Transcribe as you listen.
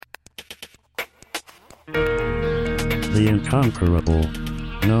The Incomparable.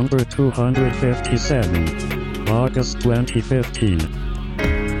 Number 257. August 2015.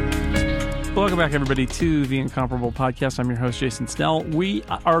 Welcome back, everybody, to the Incomparable Podcast. I'm your host, Jason Snell. We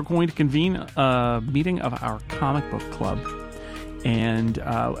are going to convene a meeting of our comic book club. And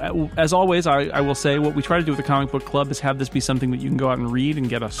as always, I will say what we try to do with the comic book club is have this be something that you can go out and read and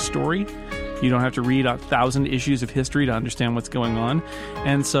get a story. You don't have to read 1,000 issues of history to understand what's going on.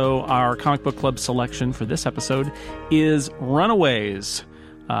 And so our comic book club selection for this episode is Runaways,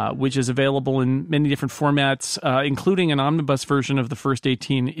 which is available in many different formats, including an omnibus version of the first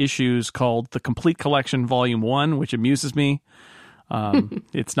 18 issues called The Complete Collection Volume 1, which amuses me.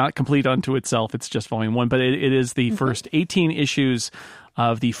 It's not complete unto itself. It's just Volume 1, but it is the first 18 issues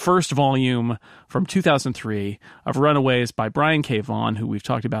of the first volume from 2003 of Runaways by Brian K. Vaughan, who we've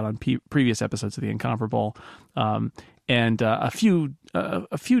talked about on previous episodes of The Incomparable, and a few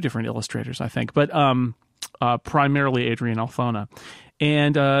different illustrators, I think, but primarily Adrian Alphona.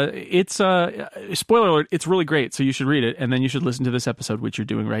 And it's spoiler alert, it's really great, so you should read it, and then you should listen to this episode, which you're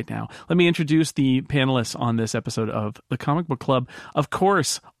doing right now. Let me introduce the panelists on this episode of the Comic Book Club. Of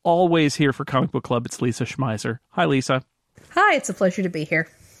course, always here for Comic Book Club, it's Lisa Schmeiser. Hi, Lisa. Hi, it's a pleasure to be here.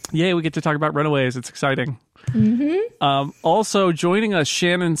 Yay, we get to talk about Runaways. It's exciting. Mm-hmm. Also joining us,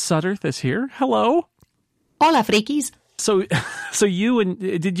 Shannon Sutterth is here. Hello. Hola, frikis. So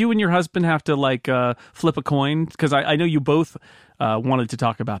did you and your husband have to flip a coin? Because I know you both wanted to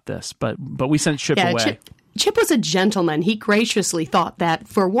talk about this, but we sent Chip away. Chip was a gentleman. He graciously thought that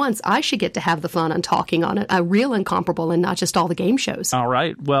for once I should get to have the fun on talking on a real Incomparable and not just all the game shows. All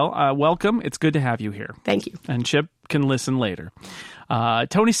right. Well, welcome. It's good to have you here. Thank you. And Chip can listen later.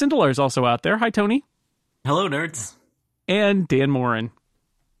 Tony Sindelar is also out there. Hi, Tony. Hello, nerds. And Dan Morin.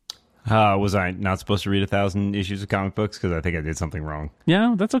 Was I not supposed to read 1,000 issues of comic books? Because I think I did something wrong.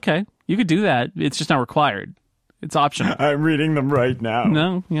 Yeah, that's okay. You could do that. It's just not required. It's optional. I'm reading them right now.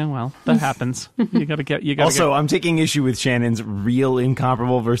 No, yeah, well, that happens. You gotta Also, I'm taking issue with Shannon's real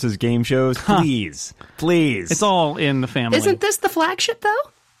Incomparable versus game shows. Please. It's all in the family. Isn't this the flagship, though?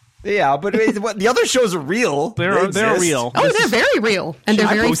 Yeah, but the other shows are real. They're real. Oh, they're very real, and they're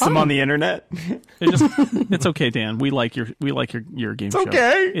very fun. I post them on the internet. It's okay, Dan. We like your game show. It's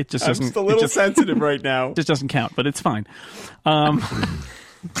okay. It just I'm doesn't. just a little sensitive right now. It just doesn't count, but it's fine.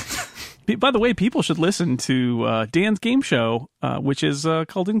 By the way, people should listen to Dan's game show, which is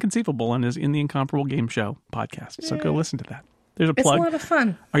called Inconceivable and is in the Incomparable Game Show podcast. So go listen to that. There's a plug. It's a lot of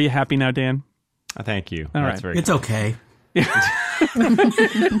fun. Are you happy now, Dan? Thank you. All That's right. very It's okay.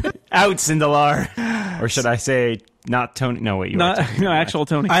 Out, Sindelar. Or should I say, not Tony? No, wait. No, actual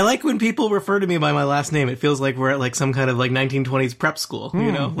Tony. I like when people refer to me by my last name. It feels like we're at some kind of 1920s prep school.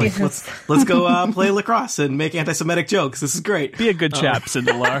 You know, Yes. let's go play lacrosse and make anti-Semitic jokes. This is great. Be a good chap,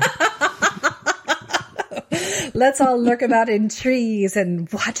 Sindelar. Let's all lurk about in trees and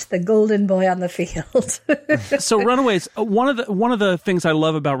watch the golden boy on the field. So Runaways, one of the things I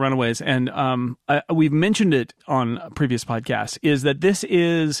love about Runaways, and we've mentioned it on previous podcasts, is that this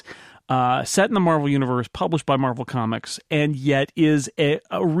is set in the Marvel Universe, published by Marvel Comics, and yet is a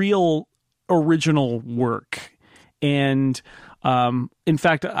real original work. And in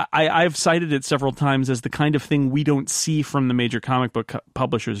fact, I've cited it several times as the kind of thing we don't see from the major comic book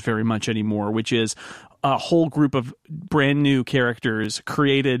publishers very much anymore, which is a whole group of brand new characters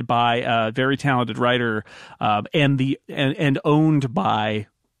created by a very talented writer and owned by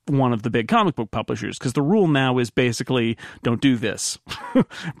one of the big comic book publishers, because the rule now is basically don't do this.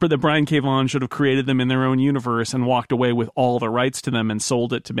 But the Brian K. Vaughan should have created them in their own universe and walked away with all the rights to them and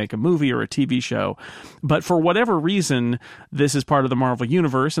sold it to make a movie or a TV show. But for whatever reason, this is part of the Marvel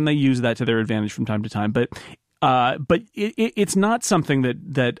Universe, and they use that to their advantage from time to time. But it's not something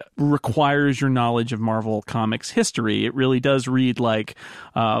that requires your knowledge of Marvel Comics history. It really does read like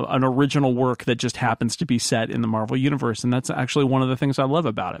an original work that just happens to be set in the Marvel Universe, and that's actually one of the things I love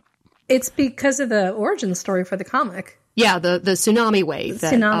about it. It's because of the origin story for the comic. Yeah, the tsunami wave.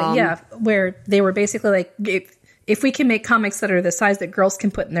 Where they were basically like, if we can make comics that are the size that girls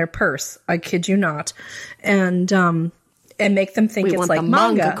can put in their purse, I kid you not, and make them think it's like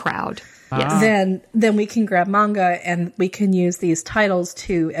manga crowd. Yes. Then we can grab manga and we can use these titles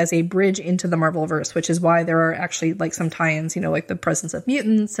as a bridge into the Marvelverse, which is why there are actually some tie-ins, like the presence of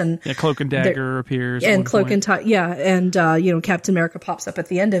mutants and Cloak and Dagger appears and Captain America pops up at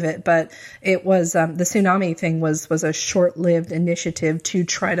the end of it. But it was the tsunami thing was a short-lived initiative to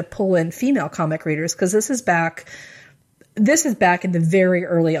try to pull in female comic readers, because this is back in the very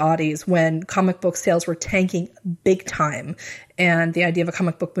early aughties when comic book sales were tanking big time. And the idea of a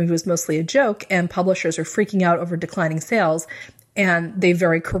comic book movie was mostly a joke, and publishers are freaking out over declining sales. And they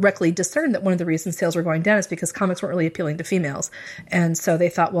very correctly discerned that one of the reasons sales were going down is because comics weren't really appealing to females. And so they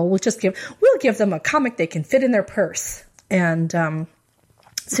thought, well, we'll give them a comic they can fit in their purse. And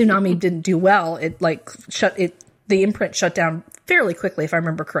Tsunami didn't do well. The imprint shut down fairly quickly, if I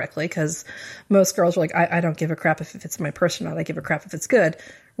remember correctly, because most girls were like, I don't give a crap if it fits my purse or not. I give a crap if it's good.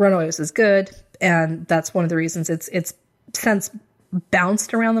 Runaways is good. And that's one of the reasons it's since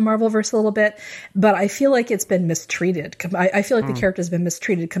bounced around the Marvelverse a little bit, but I feel like it's been mistreated. I feel like the character's been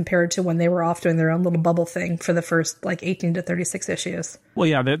mistreated compared to when they were off doing their own little bubble thing for the first 18 to 36 issues. Well,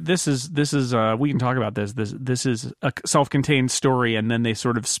 yeah, this is we can talk about this. This is a self-contained story, and then they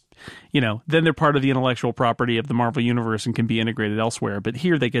sort of, then they're part of the intellectual property of the Marvel Universe and can be integrated elsewhere. But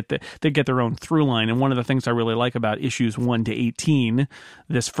here they get their own through line. And one of the things I really like about issues 1 to 18,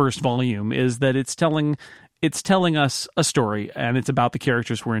 this first volume, is that it's telling us a story, and it's about the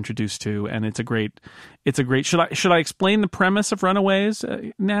characters we're introduced to, and it's a great. Should I explain the premise of Runaways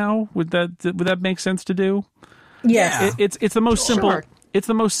now? Would that make sense to do? Yes. It's the most simple. Sure. It's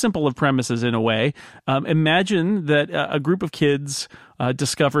the most simple of premises in a way. Imagine that a group of kids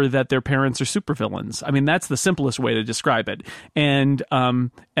discover that their parents are supervillains. I mean, that's the simplest way to describe it. And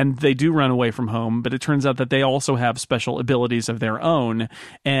they do run away from home, but it turns out that they also have special abilities of their own.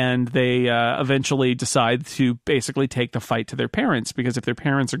 And they eventually decide to basically take the fight to their parents, because if their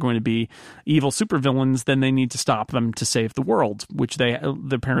parents are going to be evil supervillains, then they need to stop them to save the world, which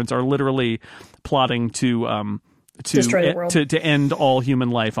the parents are literally plotting to destroy the world. To end all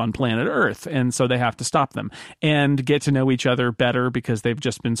human life on planet Earth. And so they have to stop them and get to know each other better, because they've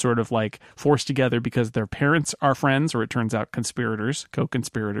just been sort of forced together because their parents are friends, or it turns out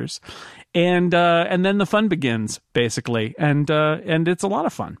co-conspirators. And then the fun begins, basically. And it's a lot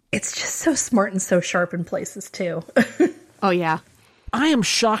of fun. It's just so smart and so sharp in places too. Oh, yeah. I am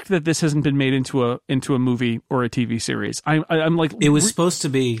shocked that this hasn't been made into a movie or a TV series. I'm like, it was supposed to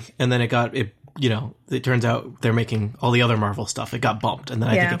be, and then it turns out they're making all the other Marvel stuff. It got bumped, and then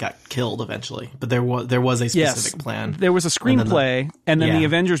I think it got killed eventually. But there was a specific plan. There was a screenplay, and then the yeah.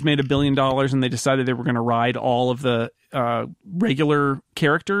 Avengers made $1 billion, and they decided they were going to ride all of the regular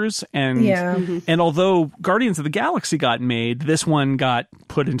characters. And and although Guardians of the Galaxy got made, this one got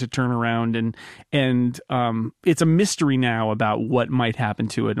put into turnaround, and it's a mystery now about what might happen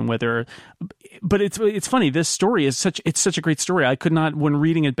to it and whether. But it's funny. This story is such a great story. I could not, when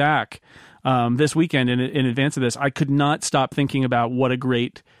reading it back this weekend in advance of this, I could not stop thinking about what a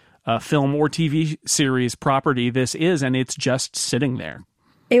great film or TV series property this is, and it's just sitting there.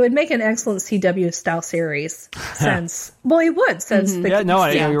 It would make an excellent CW style series. Since it would. Since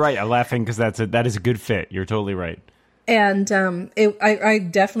you're right. I'm laughing because that is a good fit. You're totally right. And I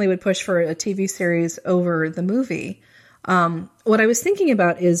definitely would push for a TV series over the movie. What I was thinking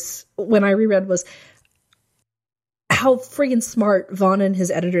about is, when I reread, was how friggin' smart Vaughan and his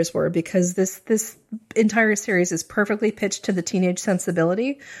editors were, because this entire series is perfectly pitched to the teenage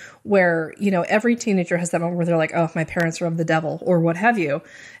sensibility, where, every teenager has that moment where they're like, oh, my parents are of the devil, or what have you.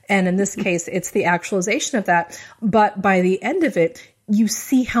 And in this case, it's the actualization of that. But by the end of it, you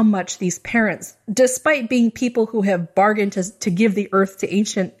see how much these parents, despite being people who have bargained to give the earth to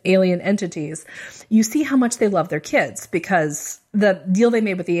ancient alien entities, you see how much they love their kids, because the deal they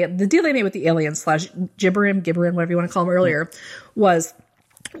made with the aliens / Gibberin, whatever you want to call them earlier, was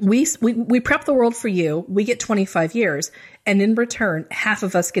we prep the world for you. We get 25 years, and in return, half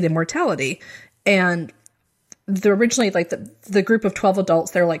of us get immortality. And originally, the group of 12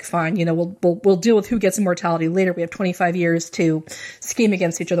 adults, they're like, fine, we'll deal with who gets immortality later. We have 25 years to scheme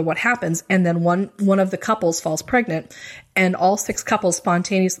against each other. What happens? And then one of the couples falls pregnant, and all 6 couples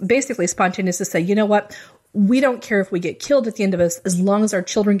spontaneously say, you know what? We don't care if we get killed at the end of this, as long as our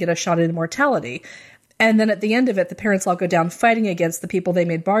children get a shot at immortality. And then at the end of it, the parents all go down fighting against the people they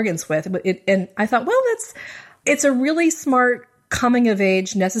made bargains with. And I thought, well, it's a really smart coming of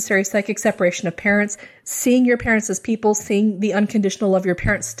age, necessary psychic separation of parents, seeing your parents as people, seeing the unconditional love your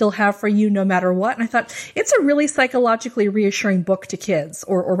parents still have for you no matter what. And I thought, it's a really psychologically reassuring book to kids,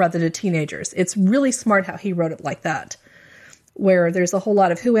 or rather to teenagers. It's really smart how he wrote it like that, where there's a whole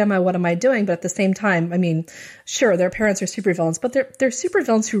lot of who am I, what am I doing? But at the same time, I mean, sure, their parents are supervillains, but they're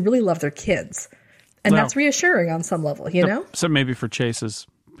supervillains who really love their kids. And that's reassuring on some level, know? So maybe for Chase's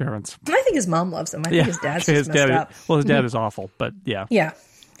parents. I think his mom loves him. I think his dad's just messed up. Well, his dad is awful, but yeah. Yeah.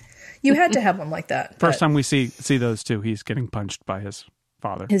 You had to have one like that. First time we see those two, he's getting punched by his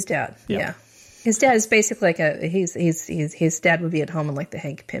father. His dad, yeah. His dad is basically like his dad would be at home in like the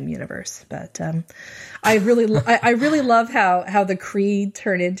Hank Pym universe. But I really love how the Kree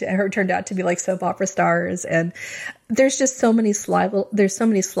turned out to be like soap opera stars, and there's just so many sly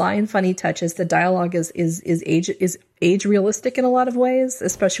and funny touches. The dialogue is age realistic in a lot of ways,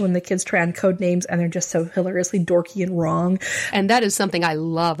 especially when the kids try on code names and they're just so hilariously dorky and wrong. And that is something I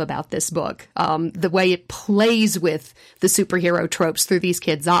love about this book, the way it plays with the superhero tropes through these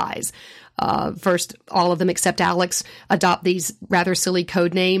kids' eyes. First, all of them except Alex adopt these rather silly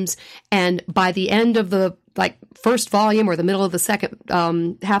code names, and by the end of the first volume or the middle of the second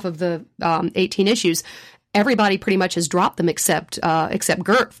half of the 18 issues, everybody pretty much has dropped them except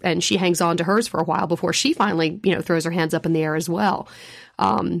Gert, and she hangs on to hers for a while before she finally throws her hands up in the air as well.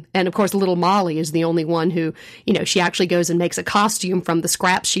 And of course, little Molly is the only one who she actually goes and makes a costume from the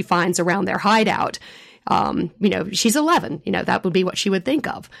scraps she finds around their hideout. She's 11, that would be what she would think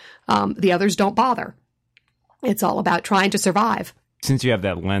of. The others don't bother. It's all about trying to survive. Since you have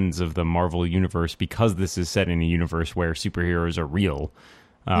that lens of the Marvel universe, because this is set in a universe where superheroes are real,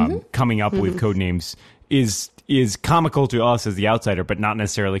 coming up with code names is comical to us as the outsider, but not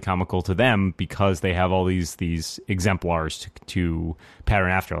necessarily comical to them because they have all these exemplars to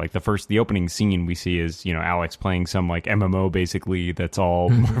pattern after. Like the opening scene we see is Alex playing some like MMO basically that's all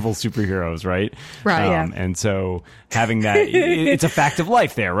Marvel superheroes, right? Right. Yeah. And so having that, it's a fact of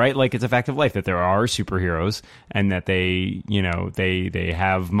life there, right? Like it's a fact of life that there are superheroes and that they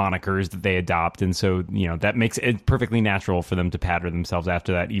have monikers that they adopt, and so that makes it perfectly natural for them to pattern themselves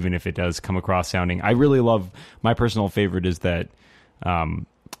after that, even if it does come across sounding. I really love. My personal favorite is that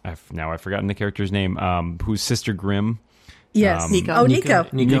I've forgotten the character's name. Who's Sister Grimm? Yes, Nico.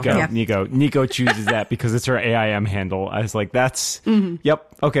 Nico chooses that because it's her AIM handle. I was like, that's yep,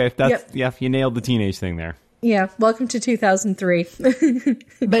 okay, that's you nailed the teenage thing there. Yeah, welcome to 2003.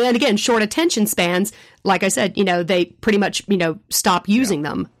 But then again, short attention spans. Like I said, they pretty much stop using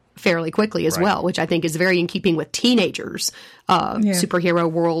them fairly quickly as well, which I think is very in keeping with teenagers.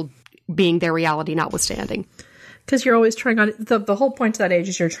 Superhero world being their reality notwithstanding. Because you're always trying on, the whole point of that age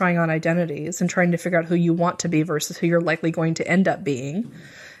is you're trying on identities and trying to figure out who you want to be versus who you're likely going to end up being.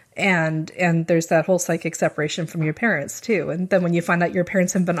 And there's that whole psychic separation from your parents too. And then when you find out your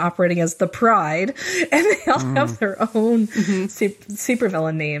parents have been operating as the Pride and they all have their own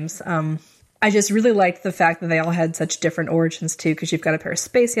supervillain names. I just really liked the fact that they all had such different origins too, because you've got a pair of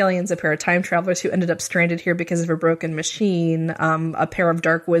space aliens, a pair of time travelers who ended up stranded here because of a broken machine, a pair of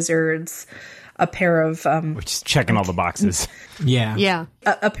dark wizards, a pair of which is checking all the boxes. Yeah.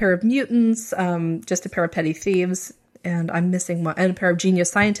 A pair of mutants, just a pair of petty thieves, and I'm missing one, and a pair of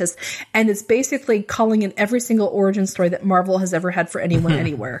genius scientists. And it's basically calling in every single origin story that Marvel has ever had for anyone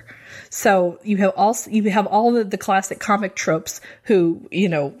anywhere. So you have all the classic comic tropes who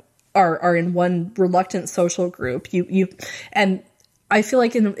are in one reluctant social group. And I feel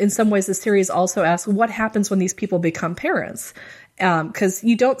like in some ways the series also asks what happens when these people become parents. Because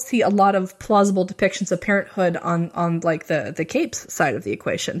you don't see a lot of plausible depictions of parenthood on like the Capes side of the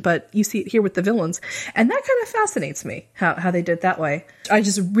equation, but you see it here with the villains, and that kind of fascinates me how they did it that way. I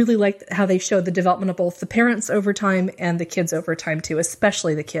just really liked how they showed the development of both the parents over time and the kids over time too,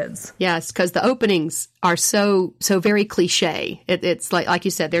 especially the kids. Yes, because the openings are so very cliche. It's like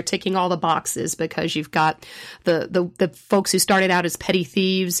you said, they're ticking all the boxes because you've got the folks who started out as petty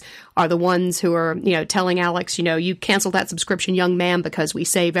thieves are the ones who are telling Alex, you cancel that subscription, young man, because we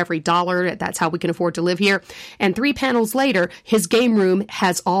save every dollar. That's how we can afford to live here. And 3 panels later, his game room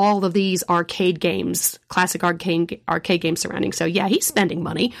has all of these arcade games, classic arcade games surrounding. So yeah, he's spending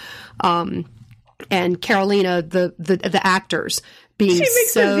money. And Carolina, the actors being she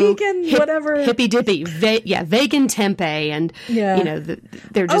makes so a vegan whatever hippy dippy, vegan tempeh, and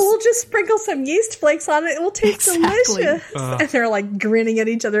they're just we'll just sprinkle some yeast flakes on it. It will taste delicious. And they're like grinning at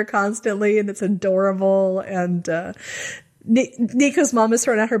each other constantly, and it's adorable. And Nico's mom is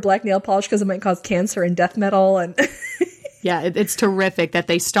throwing out her black nail polish because it might cause cancer and death metal. And yeah, it's terrific that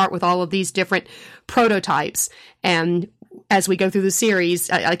they start with all of these different prototypes, and as we go through the series,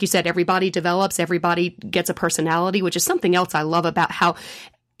 like you said, everybody develops, everybody gets a personality, which is something else I love about how,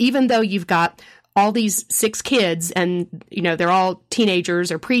 even though you've got all these 6 kids and, they're all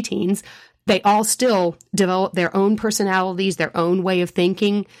teenagers or preteens, they all still develop their own personalities, their own way of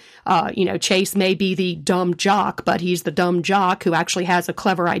thinking. Chase may be the dumb jock, but he's the dumb jock who actually has a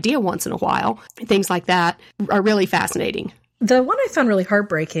clever idea once in a while. Things like that are really fascinating. The one I found really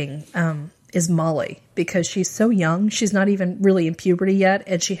heartbreaking, is Molly, because she's so young. She's not even really in puberty yet,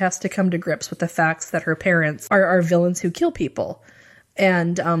 and she has to come to grips with the facts that her parents are villains who kill people.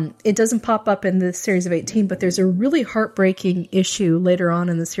 And it doesn't pop up in the series of 18, but there's a really heartbreaking issue later on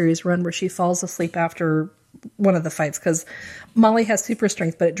in the series run where she falls asleep after one of the fights, because Molly has super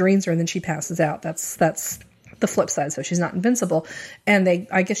strength, but it drains her and then she passes out. That's the flip side. So she's not invincible. And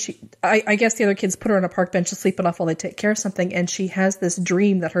I guess the other kids put her on a park bench to sleep it off while they take care of something. And she has this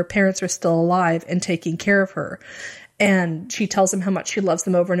dream that her parents are still alive and taking care of her. And she tells them how much she loves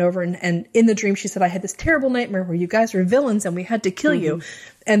them over and over. And in the dream, she said, I had this terrible nightmare where you guys were villains and we had to kill you.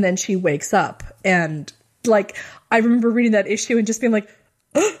 And then she wakes up. And like, I remember reading that issue and just being like,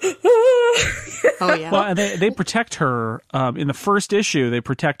 oh yeah. Well, they protect her in the first issue. They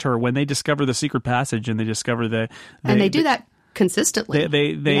protect her when they discover the secret passage, and they discover and they do that consistently.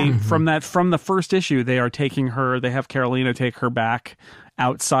 They from the first issue, they are taking her. They have Carolina take her back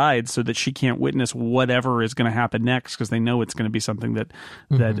outside so that she can't witness whatever is going to happen next, because they know it's going to be something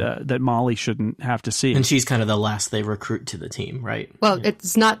that Molly shouldn't have to see. And she's kind of the last they recruit to the team, right? Well,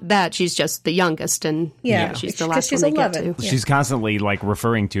 it's not that. She's just the youngest, and she's the last one they get to. Yeah. She's constantly like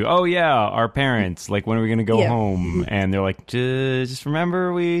referring to, oh yeah, our parents, like when are we going to go home? And they're like, just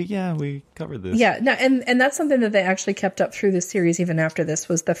remember we covered this. Yeah, no, and that's something that they actually kept up through the series even after this,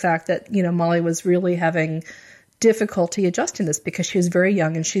 was the fact that, Molly was really having difficulty adjusting this because she was very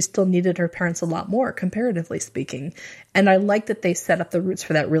young and she still needed her parents a lot more, comparatively speaking. And I like that they set up the roots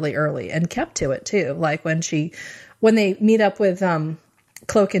for that really early and kept to it too. Like when they meet up with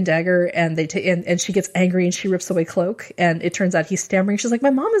Cloak and Dagger and and she gets angry and she rips away Cloak and it turns out he's stammering. She's like,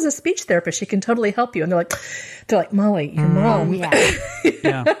 my mom is a speech therapist. She can totally help you. And they're like, Molly, your mom. Yeah.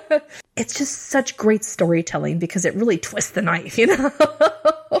 Yeah. It's just such great storytelling because it really twists the knife,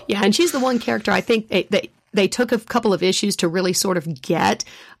 Yeah, and she's the one character I think they took a couple of issues to really sort of get.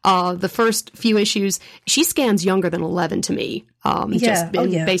 The first few issues, she scans younger than 11 to me.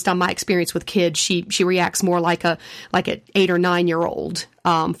 Based on my experience with kids, she reacts more like an 8 or 9 year old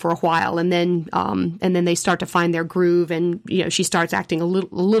for a while, and then they start to find their groove, and she starts acting a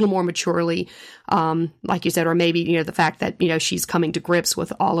little more maturely, like you said, or maybe the fact that she's coming to grips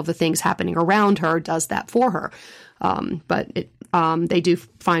with all of the things happening around her does that for her. But they do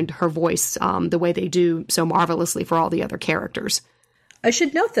find her voice the way they do so marvelously for all the other characters. I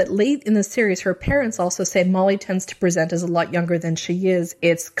should note that late in the series, her parents also say Molly tends to present as a lot younger than she is.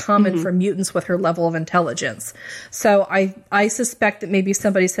 It's common for mutants with her level of intelligence. So I suspect that maybe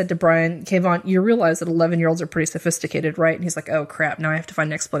somebody said to Brian, okay, Vaughan, you realize that 11-year-olds are pretty sophisticated, right? And he's like, oh, crap, now I have to find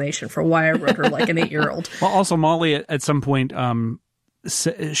an explanation for why I wrote her like an 8-year-old. Well, also, Molly at some point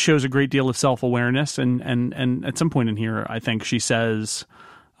shows a great deal of self-awareness, and at some point in here, I think she says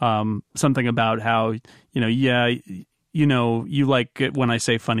something about how, you like it when I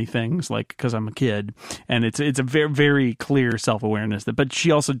say funny things, like, because I'm a kid, and it's a very, very clear self-awareness. But she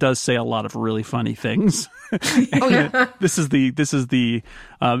also does say a lot of really funny things. Oh yeah,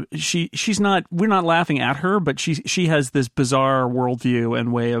 we're not laughing at her, but she has this bizarre worldview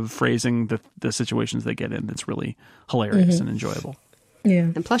and way of phrasing the situations they get in that's really hilarious and enjoyable. Yeah,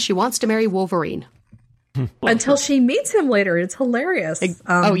 and plus she wants to marry Wolverine until she meets him later. It's hilarious.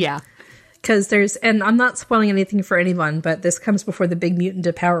 Oh yeah. Because and I'm not spoiling anything for anyone, but this comes before the big mutant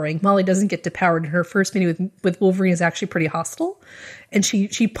depowering. Molly doesn't get depowered, and her first meeting with Wolverine is actually pretty hostile. And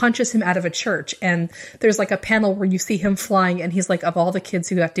she punches him out of a church. And there's like a panel where you see him flying, and he's like, of all the kids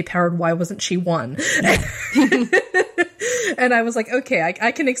who got depowered, why wasn't she one? And I was like, okay,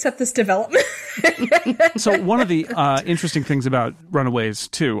 I can accept this development. So one of the interesting things about Runaways,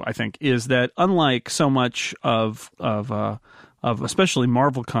 too, I think, is that unlike so much of especially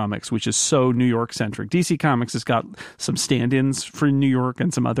Marvel Comics, which is so New York centric, DC Comics has got some stand-ins for New York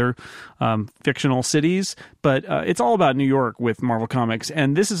and some other fictional cities, but it's all about New York with Marvel Comics.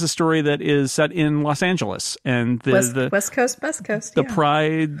 And this is a story that is set in Los Angeles, and the West Coast. The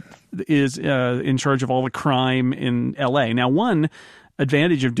Pride is in charge of all the crime in LA. Now, one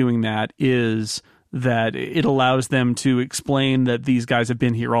advantage of doing that is that it allows them to explain that these guys have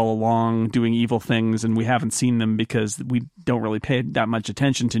been here all along doing evil things, and we haven't seen them because we don't really pay that much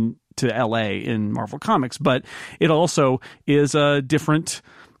attention to LA in Marvel Comics. But it also is a different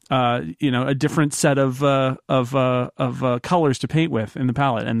set of colors to paint with in the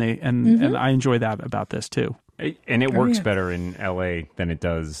palette, and I enjoy that about this too. And it works better in LA than it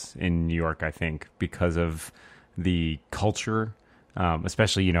does in New York, I think, because of the culture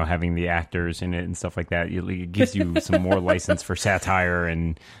especially, having the actors in it and stuff like that. It gives you some more license for satire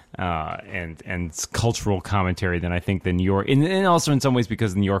and cultural commentary than I think the New York, and also in some ways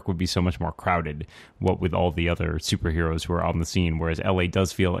because New York would be so much more crowded, what with all the other superheroes who are on the scene, whereas LA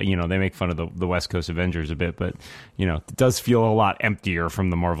does feel, they make fun of the West Coast Avengers a bit, but it does feel a lot emptier from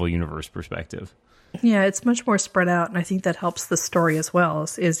the Marvel Universe perspective. Yeah, it's much more spread out, and I think that helps the story as well,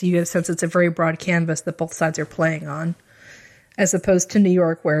 is you get a sense it's a very broad canvas that both sides are playing on, as opposed to New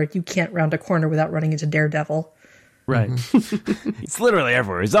York where you can't round a corner without running into Daredevil. Right. It's literally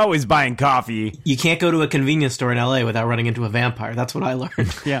everywhere. He's always buying coffee. You can't go to a convenience store in LA without running into a vampire. That's what I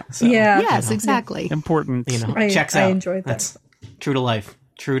learned. Yeah. So, yeah. Yes, exactly. Important. Checks out. I enjoyed that. That's true to life.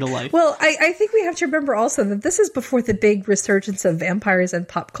 True to life. Well, I think we have to remember also that this is before the big resurgence of vampires in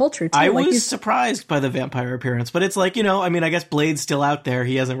pop culture, too. I was surprised by the vampire appearance, but it's like, I guess Blade's still out there.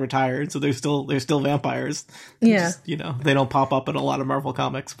 He hasn't retired, so there's still vampires. Yeah. Just, they don't pop up in a lot of Marvel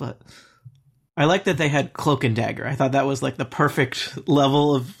comics, but I like that they had Cloak and Dagger. I thought that was like the perfect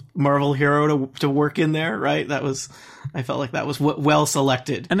level of Marvel hero to work in there, right? I felt like that was well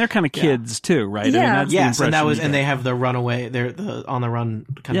selected. And they're kind of kids too, right? Yeah. Yes, and they have the Runaway, they're the on the run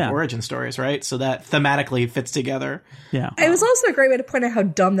kind of origin stories, right? So that thematically fits together. Yeah. It was also a great way to point out how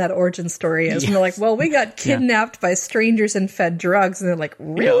dumb that origin story is. And they're like, well, we got kidnapped by strangers and fed drugs. And they're like,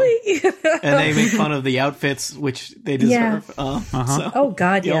 really? And they make fun of the outfits, which they deserve. So, oh,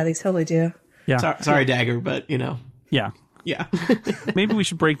 God, yeah, they totally do. Yeah. Sorry, Dagger, but, Yeah. Yeah. Maybe we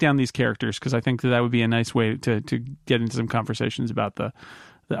should break down these characters, because I think that would be a nice way to get into some conversations about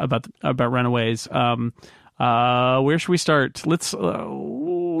about Runaways. Where should we start? Let's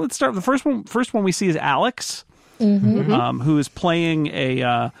start. The first one we see is Alex, who is playing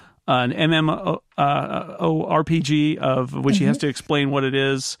an MMO RPG of which he has to explain what it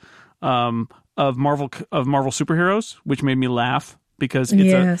is, of Marvel superheroes, which made me laugh. Because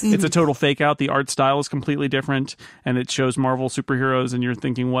it's a total fake out. The art style is completely different, and it shows Marvel superheroes, and you're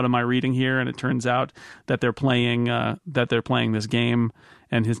thinking, "What am I reading here?" And it turns out that they're playing this game,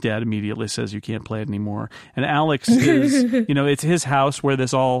 and his dad immediately says, "You can't play it anymore." And Alex is, it's his house where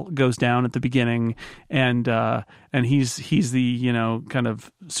this all goes down at the beginning, and he's the kind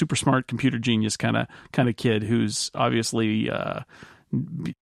of super smart computer genius kind of kid who's obviously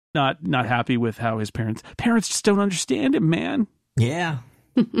not happy with how his parents just don't understand him, man. Yeah.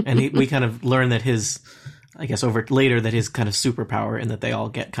 And we kind of learn that his kind of superpower, and that they all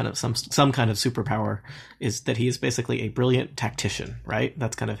get kind of some kind of superpower, is that he is basically a brilliant tactician, right?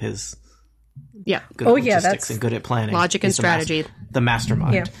 That's kind of his good logistics and good at planning. Logic and strategy. The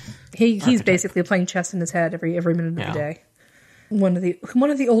mastermind. Yeah. He's basically playing chess in his head every minute of the day. One of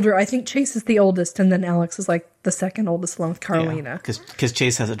the older, I think Chase is the oldest, and then Alex is like the second oldest, along with Carolina. Because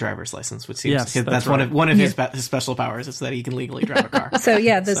Chase has a driver's license, which seems that's right. one of his special powers, is that he can legally drive a car.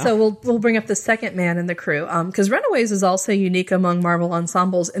 So we'll bring up the second man in the crew, because Runaways is also unique among Marvel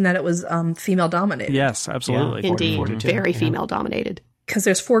ensembles in that it was female dominated. Yes, absolutely. Indeed, 42. very female dominated. Because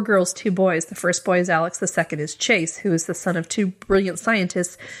there's 4 girls, 2 boys. The first boy is Alex. The second is Chase, who is the son of 2 brilliant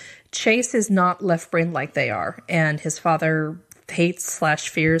scientists. Chase is not left-brained like they are, and his father hates /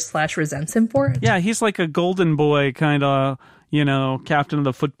 fears / resents him for it. Yeah, he's like a golden boy kind of, captain of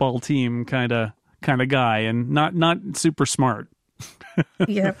the football team kind of guy, and not super smart.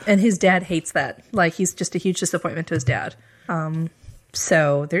 Yeah, and his dad hates that. Like, he's just a huge disappointment to his dad.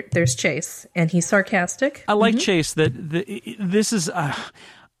 So there's Chase, and he's sarcastic. I like Chase. This is.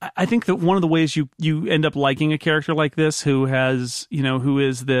 I think that one of the ways you end up liking a character like this, who has, who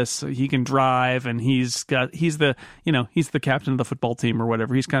is this, he can drive, and he's the captain of the football team or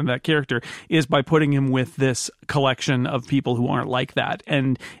whatever. He's kind of that character, is by putting him with this collection of people who aren't like that.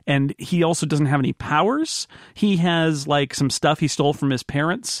 And he also doesn't have any powers. He has like some stuff he stole from his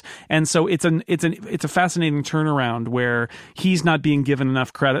parents. And so it's a fascinating turnaround where he's not being given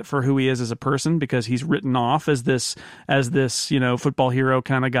enough credit for who he is as a person, because he's written off as this, football hero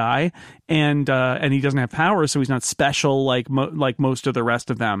kind of guy, and he doesn't have powers, so he's not special like most of the rest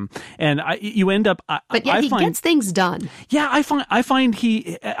of them. And you end up, but yet he gets things done. Yeah, I find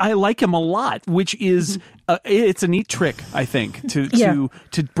I like him a lot, which is it's a neat trick, I think, to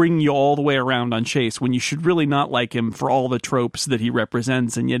bring you all the way around on Chase when you should really not like him for all the tropes that he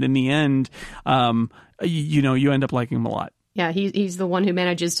represents, and yet in the end, you end up liking him a lot. Yeah, he's the one who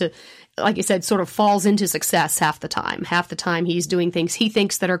manages to, like you said, sort of falls into success half the time. Half the time he's doing things he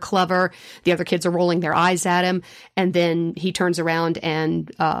thinks that are clever. The other kids are rolling their eyes at him, and then he turns around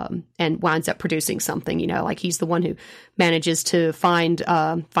and winds up producing something. Like he's the one who manages to find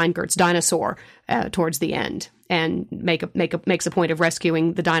Gert's dinosaur towards the end, and makes a point of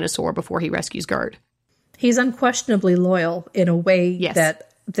rescuing the dinosaur before he rescues Gert. He's unquestionably loyal in a way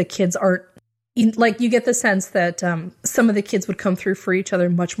that the kids aren't. Like, you get the sense that some of the kids would come through for each other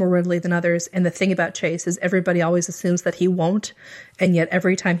much more readily than others. And the thing about Chase is everybody always assumes that he won't. And yet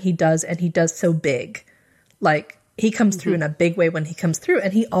every time he does, and he does so big, like, he comes through in a big way when he comes through,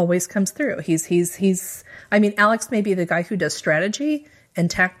 and he always comes through. He's I mean, Alex may be the guy who does strategy and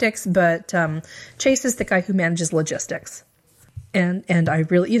tactics, but Chase is the guy who manages logistics. And I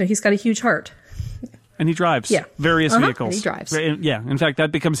really, he's got a huge heart. And he drives various vehicles. He drives. Yeah. In fact,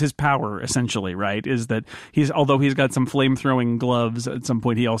 that becomes his power, essentially, right? Is that although he's got some flame-throwing gloves, at some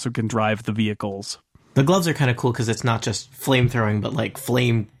point he also can drive the vehicles. The gloves are kind of cool because it's not just flame-throwing, but like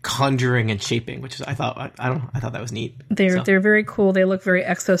flame conjuring and shaping, which is, I thought that was neat. They're very cool. They look very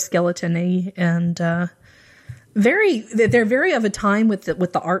exoskeleton-y, and they're very of a time with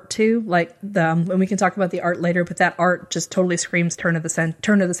the art too. Like and we can talk about the art later, but that art just totally screams turn of the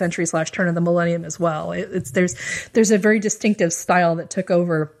century / turn of the millennium as well. There's a very distinctive style that took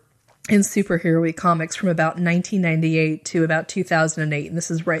over in superhero-y comics from about 1998 to about 2008, and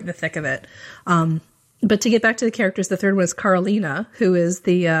this is right in the thick of it. But to get back to the characters, the third one is Carolina, who is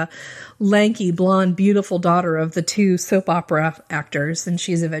the lanky, blonde, beautiful daughter of the two soap opera actors. And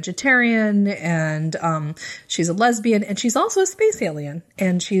she's a vegetarian, and she's a lesbian, and she's also a space alien.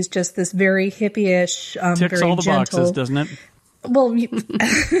 And she's just this very hippie-ish, ticks very all the gentle boxes, doesn't it? Well,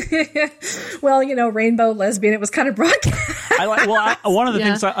 rainbow, lesbian, it was kind of broadcast. One of the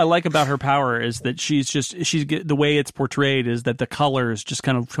things I like about her power is that the way it's portrayed is that the colors just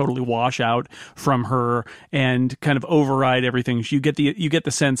kind of totally wash out from her and kind of override everything. You get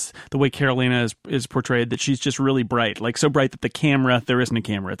the sense, the way Carolina is portrayed, that she's just really bright, like so bright that the camera, there isn't a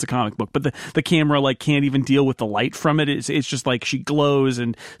camera, it's a comic book, but the camera like can't even deal with the light from it. It's just like she glows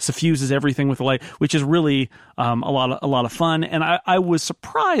and suffuses everything with the light, which is really a lot of fun. And I was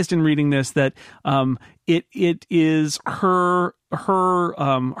surprised in reading this that it is her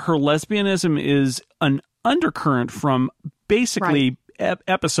lesbianism is an undercurrent from basically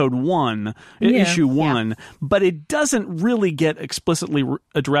episode 1, issue 1, but it doesn't really get explicitly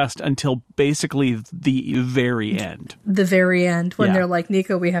addressed until basically the very end. The very end, when they're like,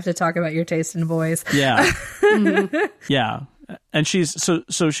 Nico, we have to talk about your taste in boys. Yeah. Yeah. And she's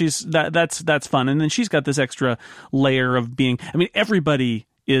that's fun. And then she's got this extra layer of being, I mean, everybody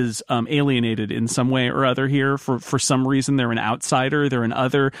is alienated in some way or other here. For some reason, they're an outsider, they're an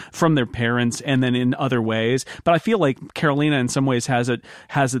other from their parents, and then in other ways. But I feel like Carolina in some ways has it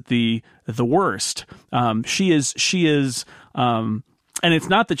the worst. She is and it's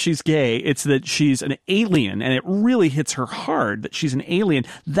not that she's gay, it's that she's an alien, and it really hits her hard that she's an alien.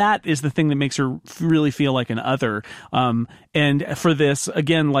 That is the thing that makes her really feel like an other. And for this,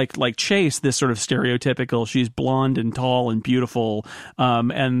 again, like Chase, this sort of stereotypical, she's blonde and tall and beautiful,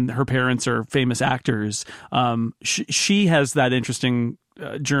 and her parents are famous actors. She has that interesting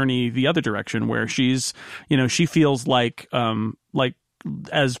journey the other direction where she's, she feels like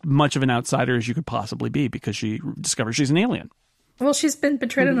as much of an outsider as you could possibly be because she discovers she's an alien. Well, she's been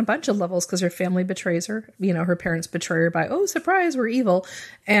betrayed on a bunch of levels because her family betrays her. Her parents betray her by, oh, surprise, we're evil.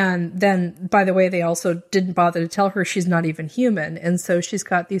 And then, by the way, they also didn't bother to tell her she's not even human. And so she's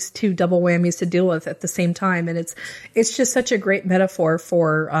got these two double whammies to deal with at the same time. And it's just such a great metaphor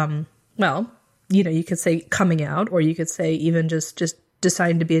for, you could say coming out, or you could say even just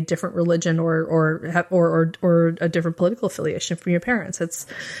deciding to be a different religion or a different political affiliation from your parents.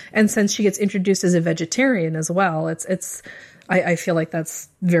 And since she gets introduced as a vegetarian as well, I feel like that's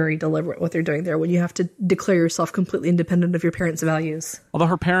very deliberate what they're doing there when you have to declare yourself completely independent of your parents' values. Although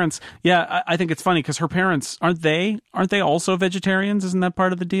her parents, I think it's funny because her parents, aren't they also vegetarians? Isn't that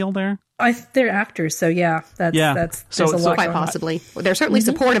part of the deal there? They're actors, so that's so quite possibly. They're certainly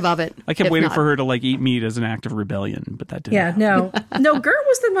supportive of it. I kept waiting for her to eat meat as an act of rebellion, but that didn't happen. No, Gert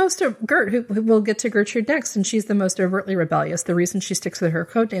was the most Gert, who we'll get to Gertrude next, and she's the most overtly rebellious. The reason she sticks with her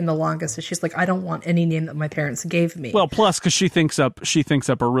code name the longest is she's like, I don't want any name that my parents gave me. Well, plus because she thinks up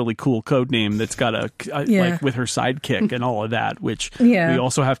a really cool code name that's got like with her sidekick and all of that, which we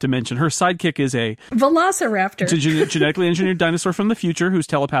also have to mention. Her sidekick is a Velociraptor, it's a genetically engineered dinosaur from the future who's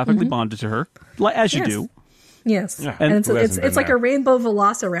telepathically bonded to her, as you do. Yes, and it's like a rainbow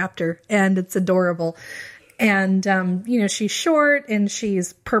Velociraptor, and it's adorable. And she's short and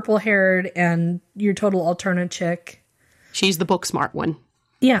she's purple haired and your total alternate chick. She's the book smart one.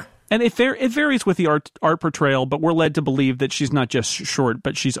 Yeah. And it varies with the art portrayal, but we're led to believe that she's not just short,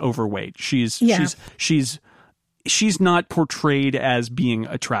 but she's overweight. She's not portrayed as being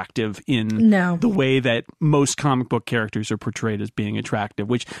attractive in the way that most comic book characters are portrayed as being attractive,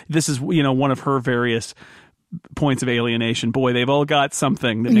 which this is, one of her various points of alienation. Boy, they've all got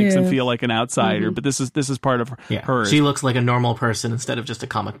something that makes them feel like an outsider. But this is part of hers. She looks like a normal person instead of just a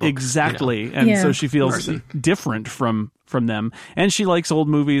comic book. Exactly, and so she feels different from them. And she likes old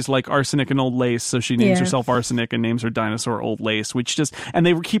movies like Arsenic and Old Lace, so she names herself Arsenic and names her dinosaur Old Lace, and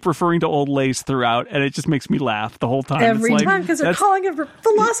they keep referring to Old Lace throughout, and it just makes me laugh the whole time. Every time, because they're calling it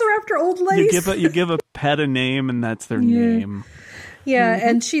Velociraptor Old Lace. You give a pet a name, and that's their name. Yeah,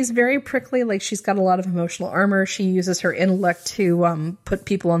 and she's very prickly. Like, she's got a lot of emotional armor. She uses her intellect to put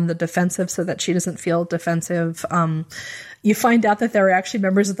people on the defensive so that she doesn't feel defensive. You find out that there are actually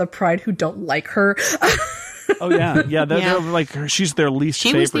members of the Pride who don't like her. Oh, yeah. They're like, she's their least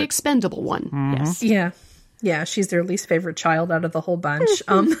favorite. She was the expendable one. Yes. Yeah, she's their least favorite child out of the whole bunch.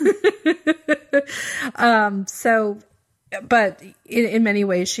 But in many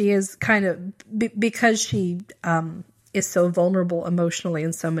ways, she is kind of, because she is so vulnerable emotionally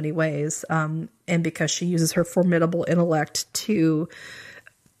in so many ways, and because she uses her formidable intellect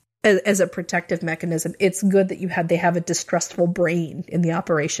as a protective mechanism, it's good that they have a distrustful brain in the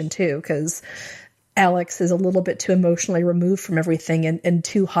operation too, because Alex is a little bit too emotionally removed from everything and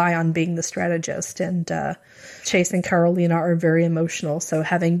too high on being the strategist, and Chase and Carolina are very emotional, so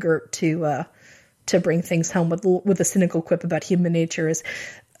having Gert to bring things home with a cynical quip about human nature is,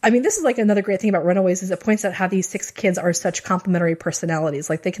 I mean, this is like another great thing about Runaways, is it points out how these 6 kids are such complementary personalities.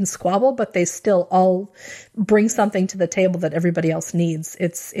 Like, they can squabble, but they still all bring something to the table that everybody else needs.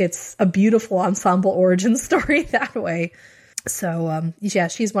 It's a beautiful ensemble origin story that way. So,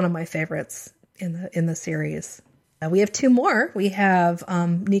 she's one of my favorites in the series. We have 2 more. We have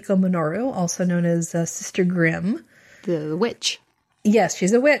Nico Minoru, also known as Sister Grimm. The witch. Yes,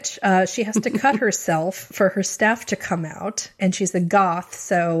 she's a witch. She has to cut herself for her staff to come out, and she's a goth,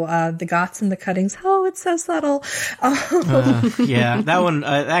 so the goths and the cuttings, it's so subtle. That one,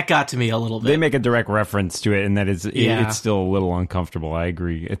 that got to me a little bit. They make a direct reference to it, and that is, it's still a little uncomfortable. I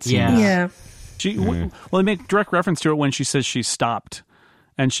agree. It seems, Well, they make direct reference to it when she says she stopped,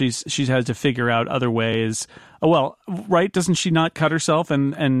 and she's had to figure out other ways. Well, right? Doesn't she not cut herself?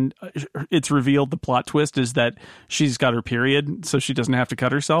 And it's revealed, the plot twist is that she's got her period, so she doesn't have to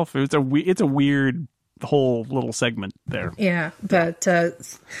cut herself. It's a weird whole little segment there. Yeah, but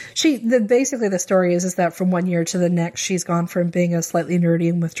basically the story is that from one year to the next, she's gone from being a slightly nerdy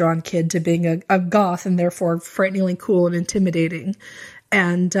and withdrawn kid to being a goth, and therefore frighteningly cool and intimidating.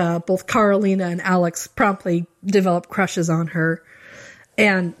 And both Carolina and Alex promptly develop crushes on her.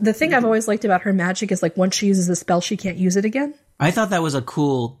 And the thing I've always liked about her magic is, like, once she uses a spell, she can't use it again. I thought that was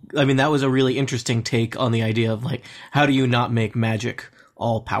that was a really interesting take on the idea of, like, how do you not make magic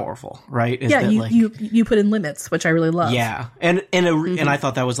all powerful, right? You put in limits, which I really love. Yeah. And I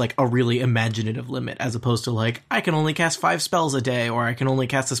thought that was, like, a really imaginative limit, as opposed to, like, I can only cast 5 spells a day, or I can only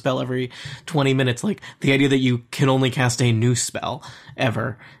cast a spell every 20 minutes. Like, the idea that you can only cast a new spell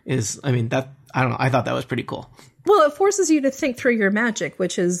ever is, I don't know, I thought that was pretty cool. Well, it forces you to think through your magic,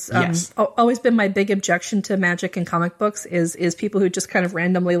 which has always been my big objection to magic in comic books is people who just kind of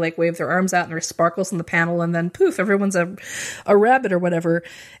randomly, like, wave their arms out and there's sparkles in the panel, and then poof, everyone's a rabbit or whatever.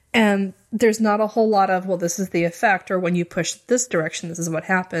 And there's not a whole lot of, well, this is the effect, or when you push this direction, this is what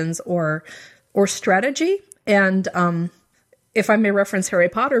happens, or strategy. And if I may reference Harry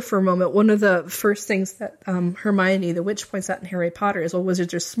Potter for a moment, one of the first things that Hermione, the witch, points out in Harry Potter is, well,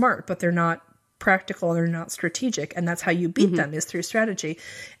 wizards are smart, but they're not practical, they're not strategic, and that's how you beat them, is through strategy.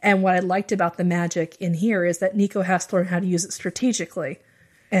 And what I liked about the magic in here is that Nico has to learn how to use it strategically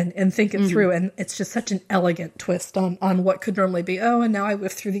and think it through, and it's just such an elegant twist on what could normally be, and now I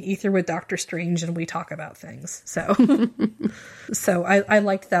whiff through the ether with Doctor Strange and we talk about things. So so I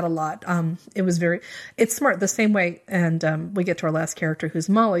liked that a lot. It's smart the same way, and we get to our last character, who's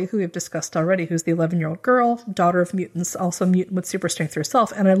Molly, who we've discussed already, who's the 11-year-old girl, daughter of mutants, also mutant with super strength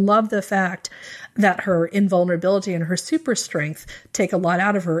herself. And I love the fact that her invulnerability and her super strength take a lot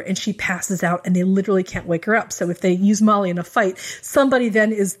out of her, and she passes out and they literally can't wake her up. So if they use Molly in a fight, somebody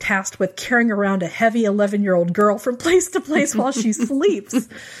then is tasked with carrying around a heavy 11-year-old girl from place to place while she sleeps.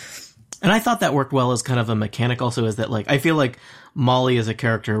 And I thought that worked well as kind of a mechanic also, is that, like, I feel like Molly as a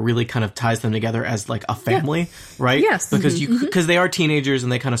character really kind of ties them together as, like, a family, right? Yes. Because they are teenagers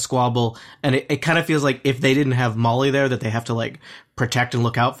and they kind of squabble, and it kind of feels like if they didn't have Molly there that they have to, like, protect and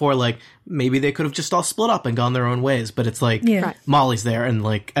look out for, like, maybe they could have just all split up and gone their own ways. But it's like, Molly's there, and,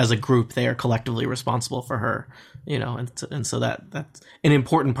 like, as a group, they are collectively responsible for her, you know, and so that's an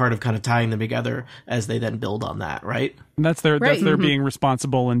important part of kind of tying them together as they then build on that, right? And that's their being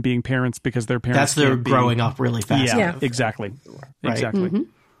responsible and being parents because their parents. That's their growing up really fast. Yeah, exactly. Right. Exactly.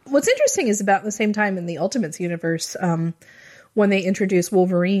 What's interesting is about the same time in the Ultimates universe, when they introduce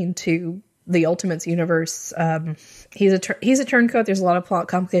Wolverine to the Ultimates universe. He's a turncoat. There's a lot of plot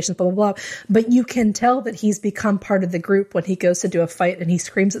complications, blah, blah, blah. But you can tell that he's become part of the group when he goes to do a fight and he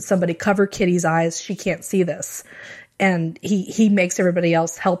screams at somebody, cover Kitty's eyes. She can't see this. And he makes everybody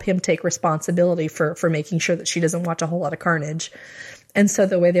else help him take responsibility for making sure that she doesn't watch a whole lot of carnage. And so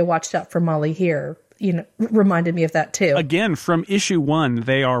the way they watched out for Molly here, reminded me of that too. Again, from issue 1,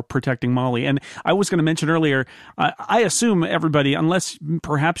 they are protecting Molly. And I was going to mention earlier, I assume everybody, unless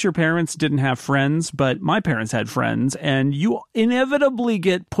perhaps your parents didn't have friends, but my parents had friends, and you inevitably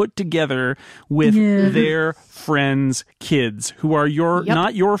get put together with their friends' kids who are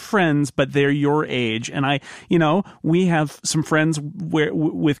not your friends, but they're your age. And we have some friends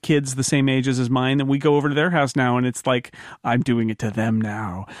with kids the same ages as mine, and we go over to their house now, and it's like, I'm doing it to them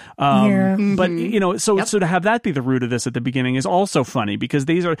now. But, so to have that be the root of this at the beginning is also funny, because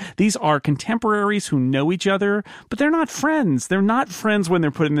these are contemporaries who know each other, but they're not friends. They're not friends when they're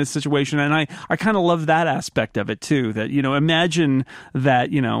put in this situation. And I kind of love that aspect of it too, that, imagine that,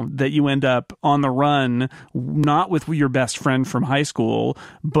 that you end up on the run, not with your best friend from high school,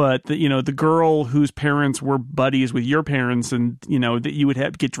 but the girl whose parents were buddies with your parents, and, that you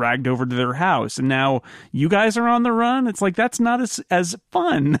would get dragged over to their house. And now you guys are on the run. It's like, that's not as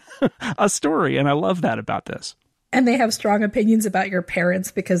fun a story. And I love that about this. And they have strong opinions about your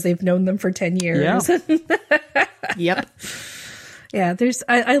parents because they've known them for 10 years. Yeah. Yep. Yeah,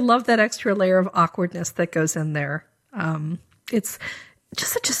 I love that extra layer of awkwardness that goes in there. It's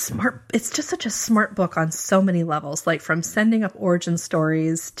just such a smart book on so many levels, like from sending up origin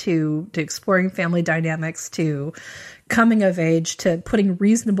stories to exploring family dynamics, to coming of age, to putting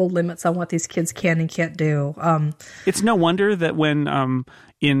reasonable limits on what these kids can and can't do. It's no wonder that when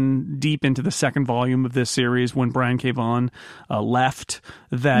deep into the second volume of this series, when Brian K. Vaughan left,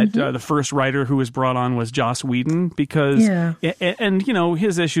 that the first writer who was brought on was Joss Whedon, because and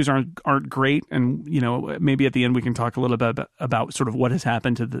his issues aren't great, and maybe at the end we can talk a little bit about sort of what has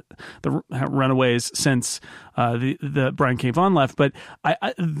happened to the Runaways since the Brian K. Vaughan left. But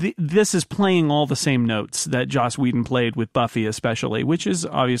this is playing all the same notes that Joss Whedon played with Buffy, especially, which is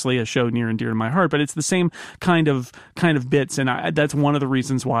obviously a show near and dear to my heart. But it's the same kind of bits, and that's one of the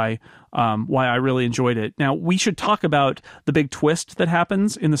reasons why I really enjoyed it. Now, we should talk about the big twist that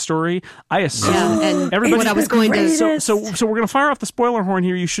happens in the story. I assume everybody. What I was going to. So we're going to fire off the spoiler horn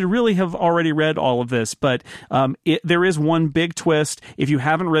here. You should really have already read all of this, but there is one big twist. If you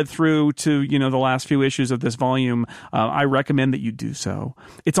haven't read through to the last few issues of this volume, I recommend that you do so.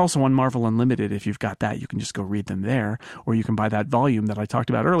 It's also on Marvel Unlimited. If you've got that, you can just go read them there, or you can buy that volume that I talked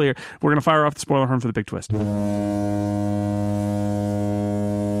about earlier. We're going to fire off the spoiler horn for the big twist.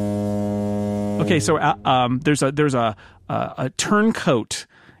 Okay, so there's a turncoat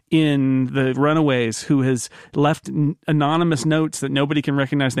in the Runaways who has left anonymous notes that nobody can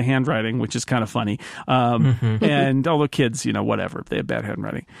recognize the handwriting, which is kind of funny. And although kids, whatever, they have bad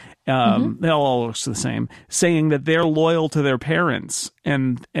handwriting. They all look the same, saying that they're loyal to their parents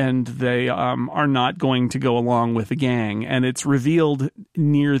and they are not going to go along with the gang. And it's revealed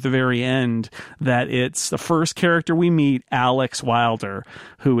near the very end that it's the first character we meet, Alex Wilder,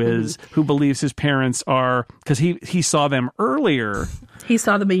 who believes his parents are, because he saw them earlier. He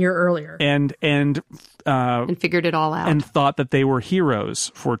saw them a year earlier. And figured it all out. And thought that they were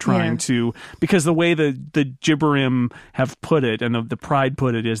heroes for trying to, because the way the Gibberim have put it, and the Pride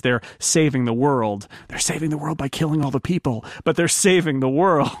put it, is they're saving the world. They're saving the world by killing all the people, but they're saving the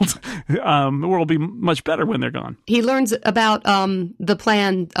world. The world will be much better when they're gone. He learns about the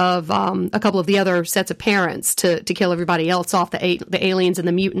plan of a couple of the other sets of parents to kill everybody else off. The aliens and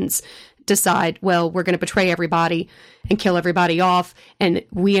the mutants decide, well, we're going to betray everybody and kill everybody off, and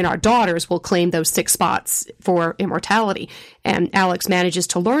we and our daughters will claim those 6 spots for immortality. And Alex manages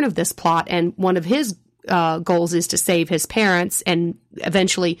to learn of this plot, and one of his goals is to save his parents, and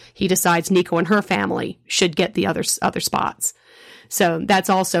eventually he decides Nico and her family should get the other spots. So that's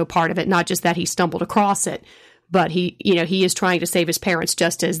also part of it, not just that he stumbled across it, but he is trying to save his parents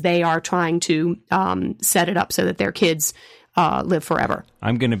just as they are trying to set it up so that their kids live forever.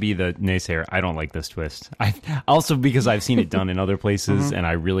 I'm going to be the naysayer. I don't like this twist. Also because I've seen it done in other places, and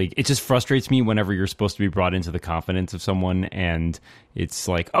it just frustrates me whenever you're supposed to be brought into the confidence of someone, and it's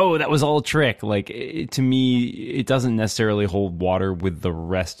like, oh, that was all a trick. Like, to me, it doesn't necessarily hold water with the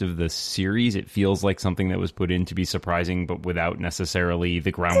rest of the series. It feels like something that was put in to be surprising, but without necessarily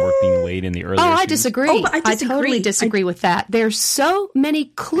the groundwork being laid in the earlier I disagree. I totally disagree with that. There's so many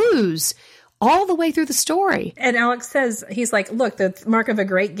clues all the way through the story. And Alex says, he's like, look, the mark of a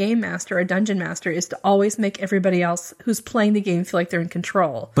great game master, a dungeon master, is to always make everybody else who's playing the game feel like they're in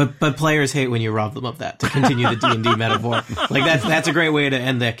control. But players hate when you rob them of that, to continue the D&D metaphor. Like, that's a great way to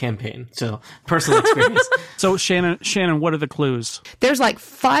end that campaign. So, personal experience. So, Shannon, what are the clues? There's like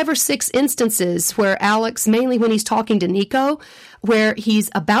 5 or 6 instances where Alex, mainly when he's talking to Nico, where he's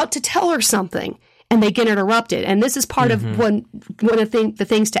about to tell her something, and they get interrupted. And this is part of one of the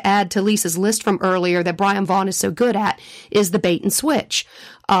things to add to Lisa's list from earlier that Brian Vaughan is so good at is the bait and switch.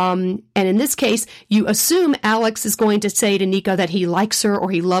 And in this case, you assume Alex is going to say to Nico that he likes her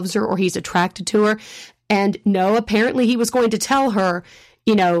or he loves her or he's attracted to her. And no, apparently he was going to tell her,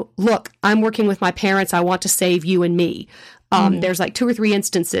 look, I'm working with my parents. I want to save you and me. There's like 2 or 3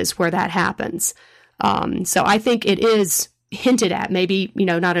 instances where that happens. So I think it is hinted at, maybe,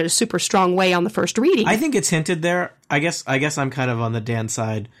 not in a super strong way on the first reading. I think it's hinted there. I guess I'm kind of on the Dan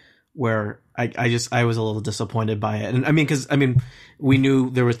side where I was a little disappointed by it. And we knew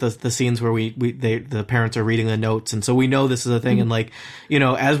there was the scenes where the parents are reading the notes. And so we know this is a thing. And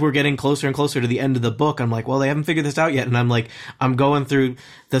as we're getting closer and closer to the end of the book, I'm like, well, they haven't figured this out yet. And I'm going through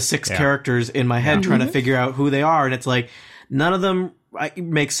the 6 characters in my head trying to figure out who they are. And it's like, none of them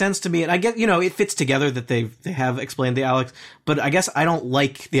makes sense to me. And I get, it fits together that they have explained the Alex, but I guess I don't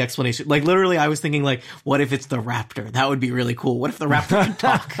like the explanation. Like, literally, I was thinking, like, what if it's the Raptor? That would be really cool. What if the Raptor could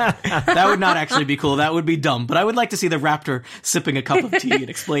talk? That would not actually be cool. That would be dumb. But I would like to see the Raptor sipping a cup of tea and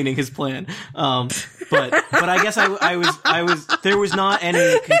explaining his plan. But I guess I was, there was not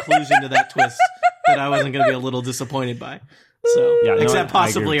any conclusion to that twist that I wasn't going to be a little disappointed by. So, except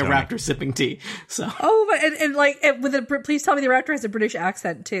possibly a Raptor sipping tea. So, please tell me the Raptor has a British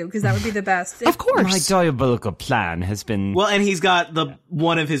accent too, because that would be the best. Of course, my diabolical plan has been and he's got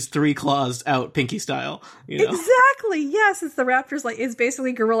one of his 3 claws out, Pinky style. Exactly. Yes, it's the Raptor's it's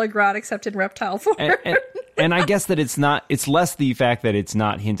basically Gorilla Grodd except in reptile form. And I guess that it's less the fact that it's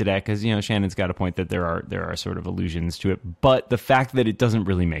not hinted at, because Shannon's got a point that there are sort of allusions to it, but the fact that it doesn't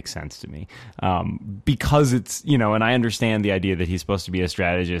really make sense to me, because it's and I understand the idea that he's supposed to be a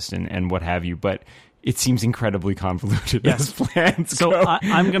strategist and what have you, but it seems incredibly convoluted as plans so go.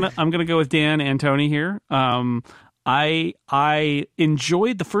 I'm gonna go with Dan and Tony here. I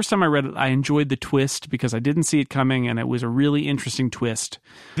enjoyed the first time I read it. I enjoyed the twist because I didn't see it coming, and it was a really interesting twist.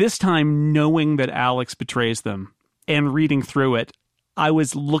 This time, knowing that Alex betrays them and reading through it, I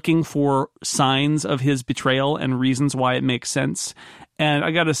was looking for signs of his betrayal and reasons why it makes sense. And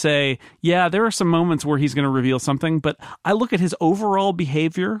I got to say, there are some moments where he's going to reveal something, but I look at his overall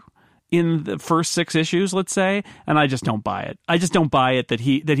behavior in the first 6 issues, let's say, and I just don't buy it. I just don't buy it that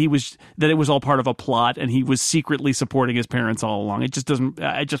it was all part of a plot and he was secretly supporting his parents all along. It just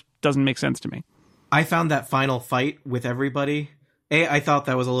doesn't make sense to me. I found that final fight with everybody, I thought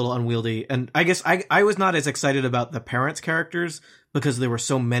that was a little unwieldy, and I guess I was not as excited about the parents' characters because there were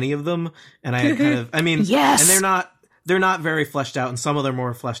so many of them, and I had kind of, yes, and they're not very fleshed out, and some of them are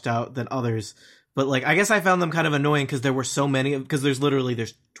more fleshed out than others. But I guess I found them kind of annoying because there were so many. Because there's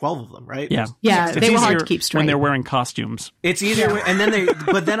 12 of them, right? Yeah. They were hard to keep straight when they're wearing costumes. It's easier, and then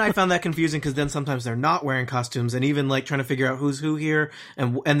but then I found that confusing because then sometimes they're not wearing costumes, and even trying to figure out who's who here,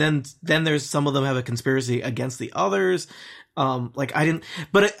 and then there's some of them have a conspiracy against the others. I didn't,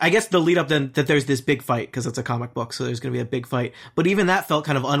 but I guess the lead up then that there's this big fight because it's a comic book, so there's going to be a big fight. But even that felt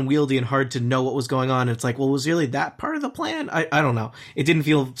kind of unwieldy and hard to know what was going on. It's was really that part of the plan? I don't know. It didn't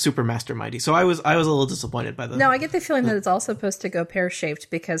feel super mastermindy, so I was a little disappointed by that. No, I get the feeling that it's all supposed to go pear shaped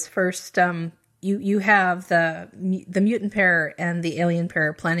because first, you have the mutant pair and the alien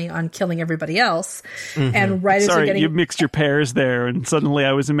pair planning on killing everybody else, and right as you're getting... you mixed your pairs there, and suddenly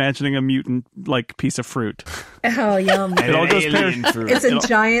I was imagining a mutant piece of fruit. Oh, yum! It all goes pear. It's a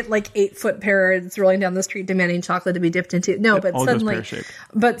giant 8-foot pear. It's rolling down the street demanding chocolate to be dipped into. No, but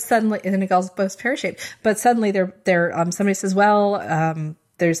suddenly, and then it goes both pear shaped. But suddenly, somebody says, "Well."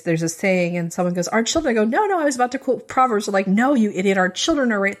 There's a saying, and someone goes, "Our children." I go, no, I was about to quote Proverbs. They're like, "No, you idiot, our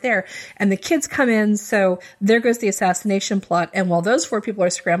children are right there." And the kids come in, so there goes the assassination plot. And while those 4 people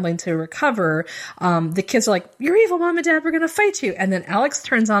are scrambling to recover, the kids are like, "You're evil, Mom and Dad, we're going to fight you." And then Alex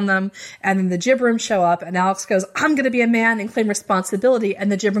turns on them, and then the Gibberim show up, and Alex goes, "I'm going to be a man and claim responsibility."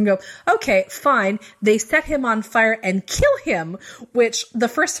 And the Gibberim go, "Okay, fine." They set him on fire and kill him, which the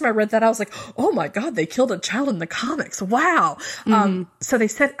first time I read that, I was like, oh my God, they killed a child in the comics. Wow. So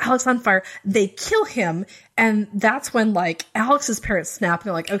they set Alex on fire, they kill him, and that's when Alex's parents snap and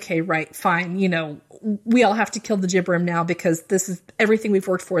they're like, okay, right, fine, we all have to kill the Gibberim now because this is everything we've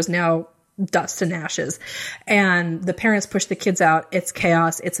worked for is now dust and ashes. And the parents push the kids out. It's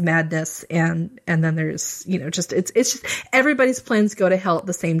chaos, it's madness, and then there's it's just everybody's plans go to hell at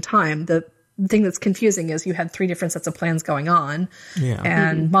the same time. the thing that's confusing is you had 3 different sets of plans going on. Yeah.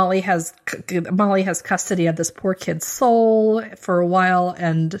 And Molly has custody of this poor kid's soul for a while.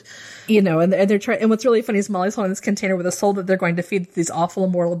 And, you know, and they're trying, and what's really funny is Molly's holding this container with a soul that they're going to feed these awful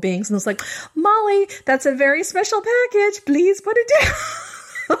immortal beings. And it's like, Molly, that's a very special package. Please put it down.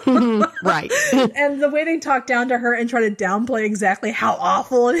 Right. And the way they talk down to her and try to downplay exactly how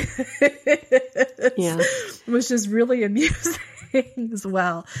awful it is was just really amusing as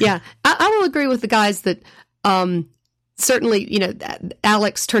well. Yeah. I will agree with the guys that certainly, you know,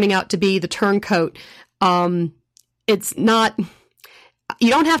 Alex turning out to be the turncoat, it's not... You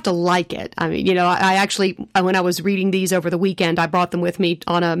don't have to like it. I mean, you know, I actually, when I was reading these over the weekend, I brought them with me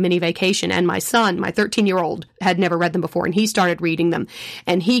on a mini vacation. And my son, my 13-year-old, had never read them before. And he started reading them.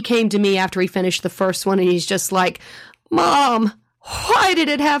 And he came to me after he finished the first one. And he's just like, Mom, why did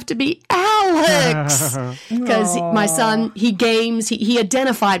it have to be Alex? Because my son, he games, he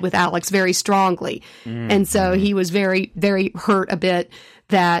identified with Alex very strongly. And so he was very, very hurt a bit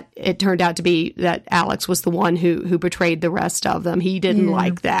that it turned out to be that Alex was the one who betrayed the rest of them. He didn't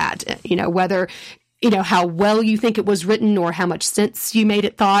like that. You know, whether, you know, how well you think it was written or how much sense you made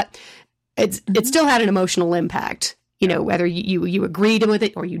it thought, it still had an emotional impact. You know, whether you agreed with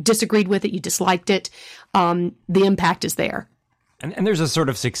it or you disagreed with it, you disliked it, the impact is there. And there's a sort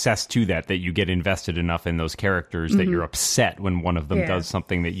of success to that you get invested enough in those characters that you're upset when one of them does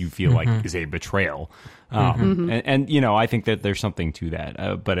something that you feel like is a betrayal. And, you know, I think that there's something to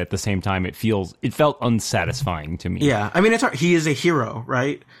that. But at the same time, it felt unsatisfying to me. Yeah. I mean, it's hard. He is a hero,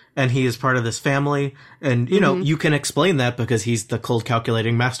 right? And he is part of this family. And, you know, you can explain that because he's the cold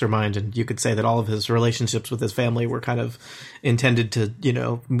calculating mastermind. And you could say that all of his relationships with his family were kind of intended to, you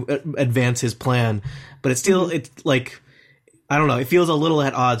know, advance his plan. But it's still, it's like... I don't know. It feels a little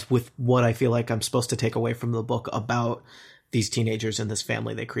at odds with what I feel like I'm supposed to take away from the book about these teenagers and this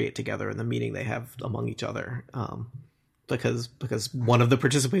family they create together and the meaning they have among each other. Because one of the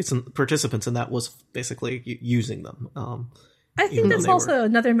participants in that was basically using them. I think that's also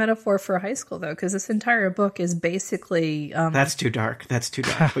another metaphor for high school, though, because this entire book is basically... That's too dark.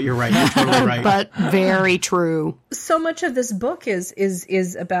 But you're right. You're totally right. But very true. So much of this book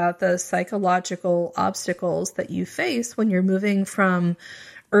is about the psychological obstacles that you face when you're moving from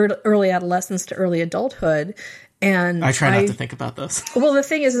early adolescence to early adulthood. And I try not to think about this. Well, the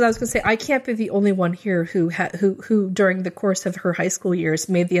thing is I was going to say, I can't be the only one here who during the course of her high school years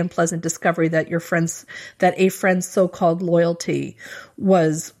made the unpleasant discovery that a friend's so-called loyalty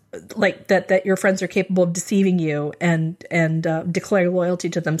was like that your friends are capable of deceiving you and declaring loyalty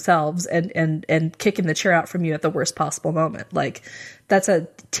to themselves and kicking the chair out from you at the worst possible moment. Like, that's a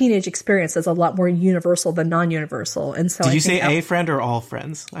teenage experience that's a lot more universal than non-universal. And so did you say a friend or all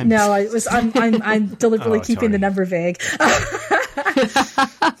friends? I'm deliberately keeping the number vague.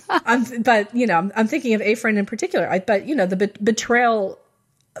 But you know, I'm thinking of a friend in particular. But you know, the betrayal,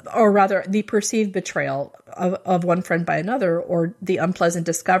 or rather the perceived betrayal of one friend by another, or the unpleasant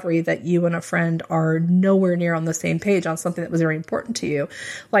discovery that you and a friend are nowhere near on the same page on something that was very important to you.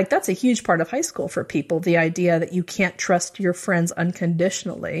 Like, that's a huge part of high school for people. The idea that you can't trust your friends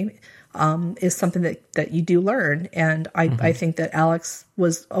unconditionally is something that you do learn. And I think that Alex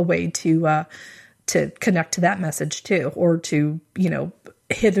was a way to connect to that message too, or to, you know,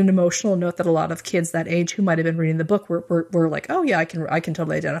 hit an emotional note that a lot of kids that age who might have been reading the book were like, oh yeah, I can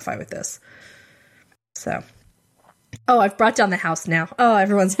totally identify with this. So, I've brought down the house now. Oh,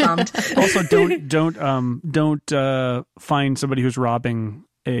 everyone's bummed. Also, don't find somebody who's robbing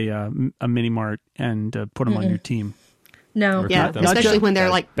a mini mart and put them on your team. No, yeah, especially when they're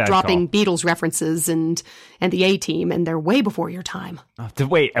like dropping call. Beatles references and the A-Team, and they're way before your time.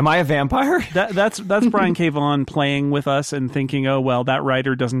 Wait, am I a vampire? That's Brian K. Vaughan playing with us and thinking, oh well, that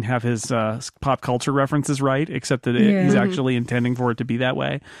writer doesn't have his pop culture references right, except that he's actually intending for it to be that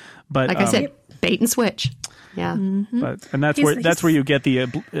way. But like I said, bait and switch. Yeah, but that's where you get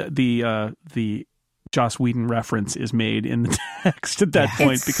the Joss Whedon reference is made in the text at that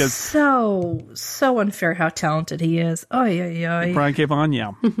point, because so unfair how talented he is. Oh yeah. Brian K. Vaughan,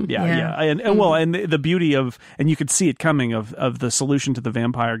 yeah. And the beauty of, and you could see it coming, of the solution to the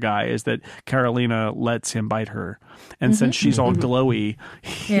vampire guy is that Carolina lets him bite her, and since she's all glowy,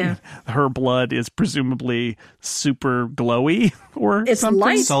 her blood is presumably super glowy or it's something.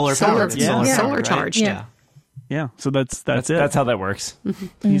 Light. Solar powered. Solar charged. Yeah. Yeah, so that's it. That's how that works.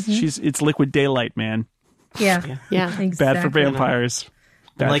 It's liquid daylight, man. Yeah. Exactly. Bad for vampires.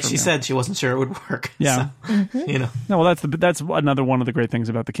 Like she said, she wasn't sure it would work. Yeah. So, you know. No, well, that's another one of the great things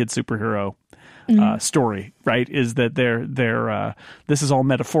about the kid superhero story, right? Is that they're this is all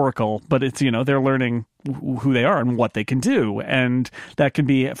metaphorical, but it's, you know, they're learning who they are and what they can do. And that can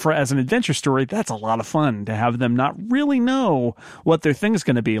be, for as an adventure story, that's a lot of fun to have them not really know what their thing is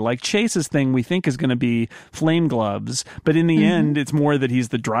going to be. Like Chase's thing we think is going to be flame gloves, but in the end it's more that he's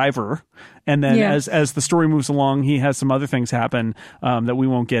the driver. And then as the story moves along, he has some other things happen that we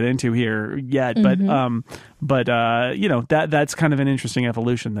won't get into here yet. But you know, that's kind of an interesting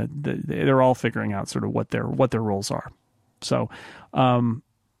evolution that they're all figuring out sort of what their roles are. So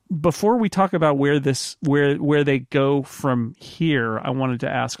before we talk about where they go from here, I wanted to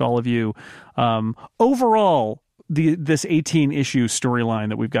ask all of you, overall, this 18-issue storyline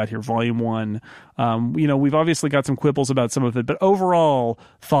that we've got here, Volume 1, you know, we've obviously got some quibbles about some of it, but overall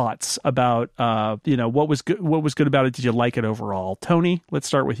thoughts about, you know, what was good about it? Did you like it overall? Tony, let's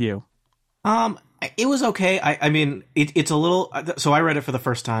start with you. It was okay. I mean, it's a little... So I read it for the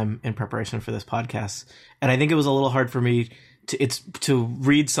first time in preparation for this podcast, and I think it was a little hard for me to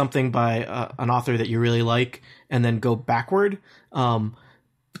read something by an author that you really like and then go backward.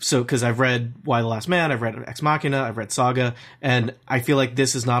 So, because I've read Why the Last Man, I've read Ex Machina, I've read Saga, and I feel like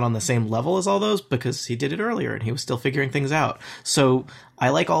this is not on the same level as all those because he did it earlier and he was still figuring things out. So I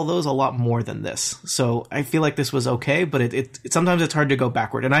like all those a lot more than this. So I feel like this was okay, but it sometimes it's hard to go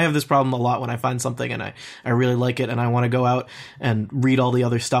backward. And I have this problem a lot when I find something and I really like it and I want to go out and read all the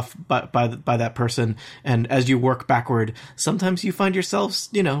other stuff by that person. And as you work backward, sometimes you find yourselves,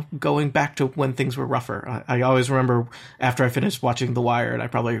 you know, going back to when things were rougher. I always remember after I finished watching The Wire, and I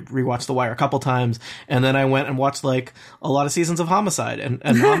probably rewatched The Wire a couple times, and then I went and watched like a lot of seasons of Homicide, and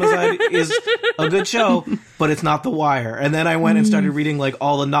Homicide is a good show, but it's not The Wire. And then I went and started reading like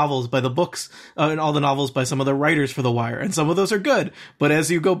all the novels by the books and all the novels by some of the writers for The Wire, and some of those are good, but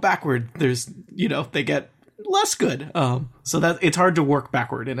as you go backward, there's, you know, they get less good. So that it's hard to work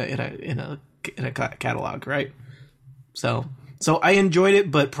backward in a catalog, right? So I enjoyed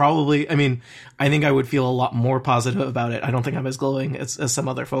it, but probably, I mean, I think I would feel a lot more positive about it. I don't think I'm as glowing as some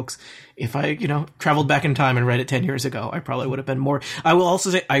other folks. If I, you know, traveled back in time and read it 10 years ago, I probably would have been more. I will also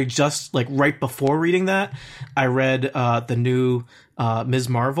say, I just, like, right before reading that, I read the new Ms.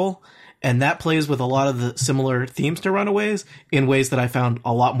 Marvel, and that plays with a lot of the similar themes to Runaways in ways that I found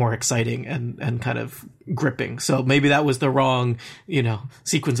a lot more exciting and kind of gripping. So maybe that was the wrong, you know,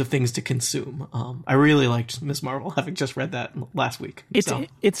 sequence of things to consume. I really liked Ms. Marvel, having just read that last week.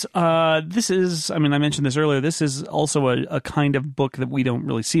 This is, I mean, I mentioned this earlier, this is also a kind of book that we don't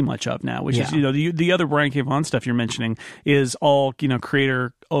really see much of now, which is, you know, the other Brian K. Vaughan stuff you're mentioning is all, you know,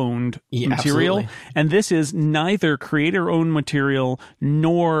 creator owned material. Absolutely. And this is neither creator owned material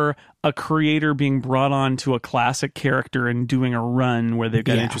nor a creator being brought on to a classic character and doing a run where they've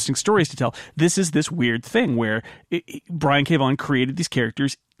got interesting stories to tell. This is this weird thing where Brian K. Vaughan created these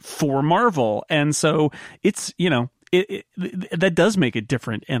characters for Marvel. And so it's, you know, that does make it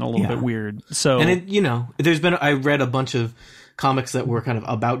different and a little bit weird. So, and it, you know, I read a bunch of comics that were kind of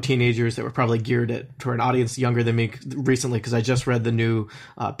about teenagers that were probably geared to an audience younger than me recently, because I just read the new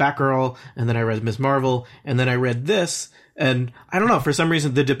Batgirl, and then I read Ms. Marvel, and then I read this. And I don't know, for some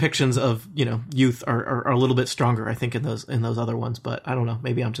reason, the depictions of, you know, youth are a little bit stronger, I think, in those other ones. But I don't know.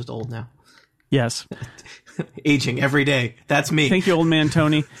 Maybe I'm just old now. Yes. Aging every day. That's me. Thank you, old man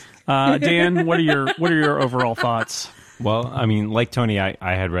Tony. Dan, what are your overall thoughts? Well, I mean, like Tony, I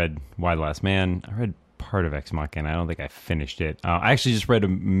had read Why the Last Man. I read part of Ex Machina. I don't think I finished it. I actually just read a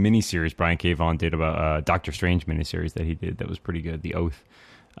miniseries Brian K. Vaughan did about Doctor Strange miniseries that he did that was pretty good, The Oath.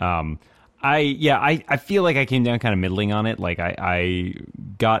 I feel like I came down kind of middling on it. Like I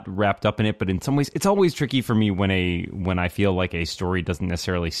got wrapped up in it, but in some ways it's always tricky for me when I feel like a story doesn't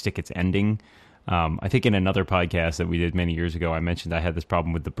necessarily stick its ending. I think in another podcast that we did many years ago, I mentioned I had this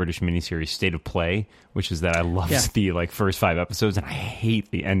problem with the British miniseries State of Play, which is that I love the like first 5 episodes and I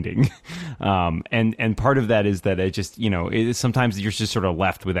hate the ending. And part of that is that it just, you know, sometimes you're just sort of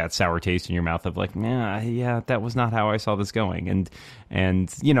left with that sour taste in your mouth of like, that was not how I saw this going. And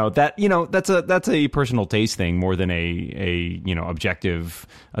you know, that's a personal taste thing more than a you know, objective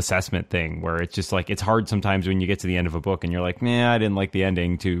assessment thing, where it's just like, it's hard sometimes when you get to the end of a book and you're like, I didn't like the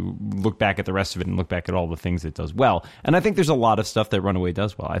ending, to look back at the rest of it and look back at all the things it does well. And I think there's a lot of stuff that Runaway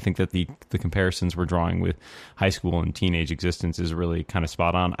does well. I think that the comparisons we're drawing with high school and teenage existence is really kind of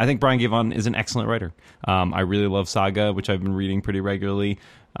spot on. I think Brian K. Vaughan is an excellent writer. I really love Saga, which I've been reading pretty regularly.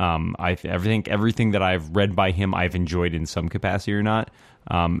 I think everything that I've read by him, I've enjoyed in some capacity or not.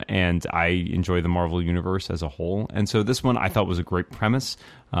 And I enjoy the Marvel Universe as a whole. And so this one I thought was a great premise,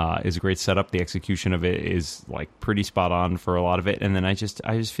 is a great setup. The execution of it is like pretty spot on for a lot of it. And then I just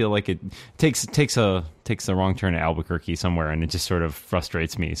feel like it takes a takes the wrong turn at Albuquerque somewhere, and it just sort of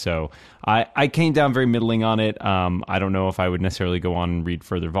frustrates me. So I came down very middling on it. I don't know if I would necessarily go on and read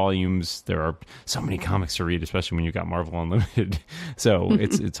further volumes. There are so many comics to read, especially when you've got Marvel Unlimited. So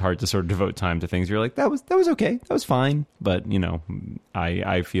it's hard to sort of devote time to things. You're like, that was okay, that was fine, but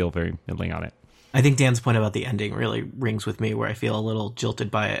I feel very middling on it. I think Dan's point about the ending really rings with me, where I feel a little jilted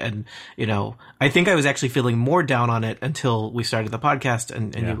by it. And, I think I was actually feeling more down on it until we started the podcast,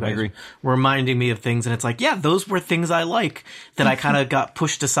 and you guys were reminding me of things. And it's like, yeah, those were things I like that I kind of got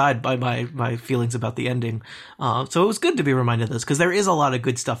pushed aside by my feelings about the ending. So it was good to be reminded of this, because there is a lot of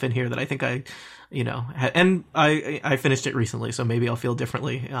good stuff in here that I think and I finished it recently, so maybe I'll feel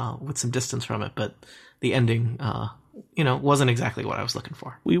differently with some distance from it. But the ending, wasn't exactly what I was looking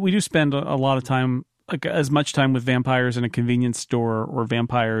for. We do spend a lot of time, like as much time with vampires in a convenience store or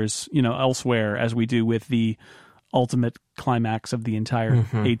vampires, elsewhere as we do with the ultimate climax of the entire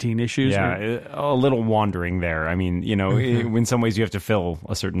 18 issues. Yeah, a little wandering there. I mean, in some ways you have to fill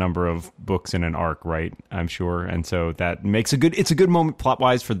a certain number of books in an arc, right? I'm sure. And so that makes it's a good moment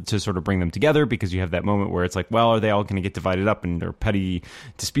plot-wise to sort of bring them together, because you have that moment where it's like, well, are they all going to get divided up and their petty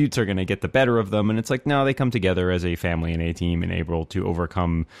disputes are going to get the better of them? And it's like, no, they come together as a family and a team and able to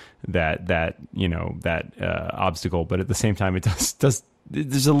overcome that obstacle. But at the same time, it does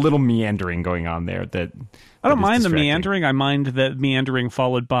there's a little meandering going on there that I don't mind the meandering. I mind the meandering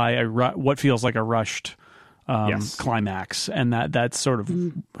followed by what feels like a rushed climax, and that's sort of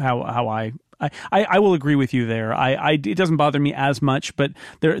how I will agree with you there. It doesn't bother me as much, but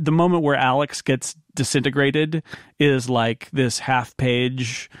the moment where Alex gets disintegrated is like this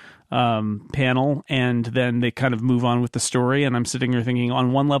half-page panel, and then they kind of move on with the story, and I'm sitting here thinking,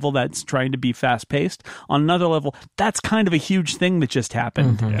 on one level that's trying to be fast-paced, on another level that's kind of a huge thing that just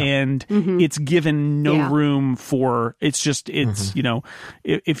happened, and it's given no room for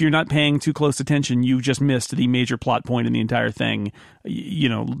if you're not paying too close attention, you just missed the major plot point in the entire thing,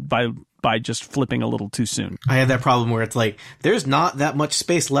 by just flipping a little too soon. I had that problem where it's like, there's not that much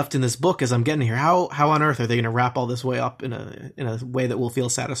space left in this book as I'm getting here. How on earth are they going to wrap all this way up in a way that will feel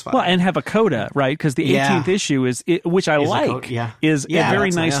satisfying? Well, and have a coda, right? Because the 18th issue which I like, is a very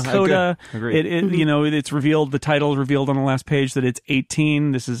nice coda. It's revealed, the title is revealed on the last page that it's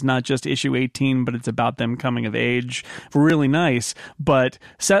 18. This is not just issue 18, but it's about them coming of age. Really nice. But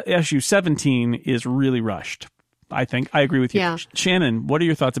issue 17 is really rushed. I think I agree with you. Yeah. Shannon, what are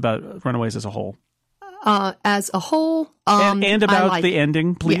your thoughts about Runaways as a whole? As a whole, and about the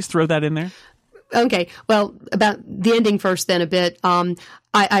ending, please throw that in there. Okay, well, about the ending first, then a bit. I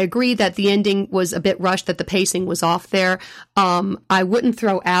agree that the ending was a bit rushed, that the pacing was off there. I wouldn't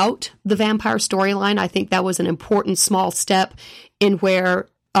throw out the vampire storyline. I think that was an important small step in where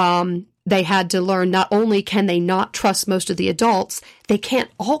they had to learn not only can they not trust most of the adults, they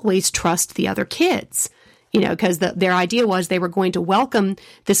can't always trust the other kids. Because their idea was they were going to welcome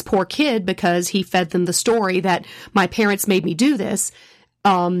this poor kid because he fed them the story that my parents made me do this.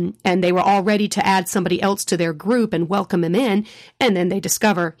 And they were all ready to add somebody else to their group and welcome him in. And then they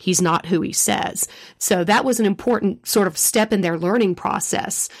discover he's not who he says. So that was an important sort of step in their learning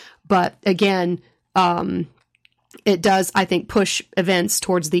process. But again, it does, I think, push events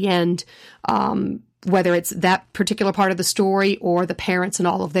towards the end, whether it's that particular part of the story or the parents and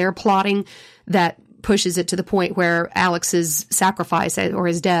all of their plotting that pushes it to the point where Alex's sacrifice or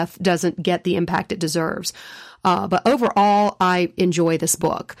his death doesn't get the impact it deserves. But overall, I enjoy this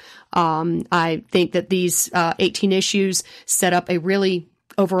book. I think that these 18 issues set up a really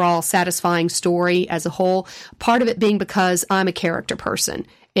overall satisfying story as a whole, part of it being because I'm a character person.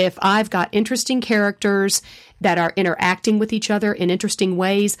 If I've got interesting characters that are interacting with each other in interesting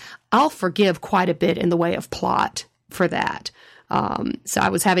ways, I'll forgive quite a bit in the way of plot for that. So I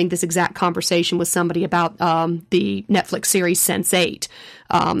was having this exact conversation with somebody about the Netflix series Sense8.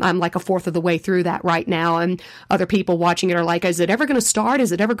 I'm like a fourth of the way through that right now, and other people watching it are like, is it ever going to start?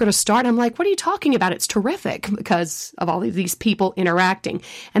 Is it ever going to start? I'm like, what are you talking about? It's terrific because of all of these people interacting.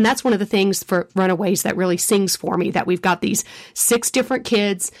 And that's one of the things for Runaways that really sings for me, that we've got these 6 different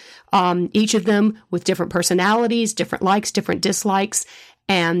kids, each of them with different personalities, different likes, different dislikes,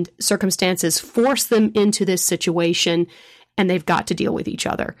 and circumstances force them into this situation, and they've got to deal with each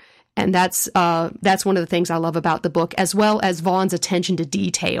other. And that's one of the things I love about the book, as well as Vaughan's attention to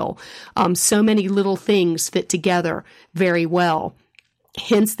detail. So many little things fit together very well.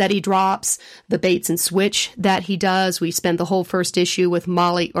 Hints that he drops, the baits and switch that he does. We spend the whole first issue with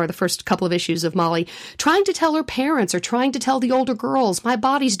Molly, or the first couple of issues of Molly, trying to tell her parents or trying to tell the older girls, my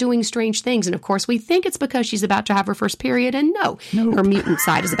body's doing strange things. And of course, we think it's because she's about to have her first period, and no, her mutant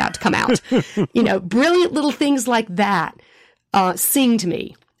side is about to come out. Brilliant little things like that sing to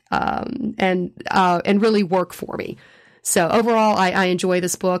me. and really work for me. So overall, I enjoy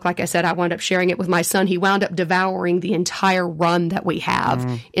this book. Like I said, I wound up sharing it with my son. He wound up devouring the entire run that we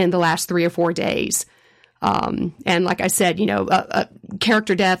have in the last 3 or 4 days. And like I said,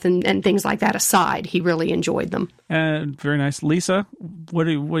 character death and things like that aside, he really enjoyed them. Very nice. Lisa,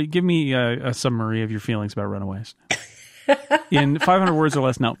 give me a summary of your feelings about Runaways. In 500 words or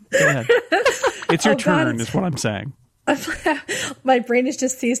less. No, go ahead. It's your turn, is what I'm saying. My brain is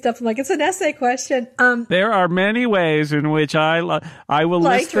just seized up. I'm like, it's an essay question. There are many ways in which I will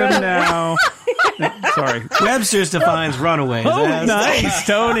list them now. Sorry. Webster's defines Runaways. Oh, nice,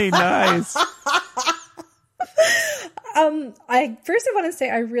 Tony, nice. I want to say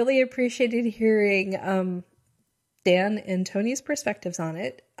I really appreciated hearing Dan and Tony's perspectives on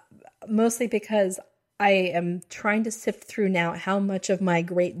it, mostly because I am trying to sift through now how much of my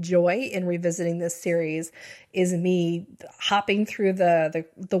great joy in revisiting this series is me hopping through the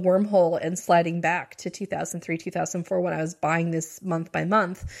wormhole and sliding back to 2003, 2004 when I was buying this month by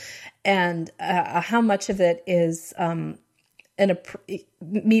month, and how much of it is me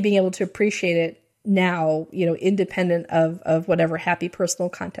being able to appreciate it now, independent of whatever happy personal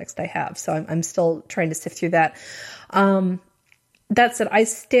context I have. So I'm still trying to sift through that. That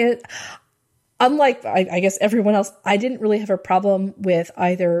said, unlike, I guess, everyone else, I didn't really have a problem with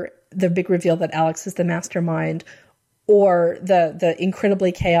either the big reveal that Alex is the mastermind or the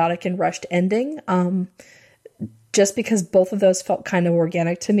incredibly chaotic and rushed ending. Just because both of those felt kind of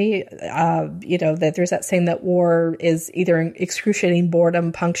organic to me, that there's that saying that war is either excruciating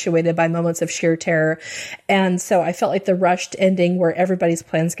boredom punctuated by moments of sheer terror. And so I felt like the rushed ending where everybody's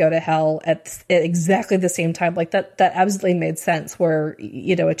plans go to hell at exactly the same time, like that absolutely made sense, where,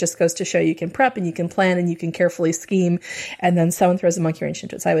 it just goes to show you can prep and you can plan and you can carefully scheme, and then someone throws a monkey wrench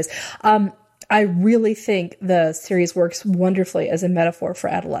into it sideways. I really think the series works wonderfully as a metaphor for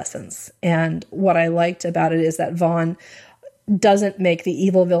adolescence. And what I liked about it is that Vaughan doesn't make the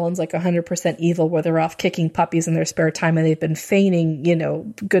evil villains like 100% evil, where they're off kicking puppies in their spare time and they've been feigning,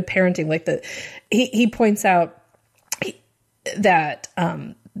 good parenting. He points out that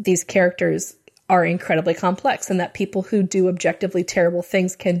these characters are incredibly complex, and that people who do objectively terrible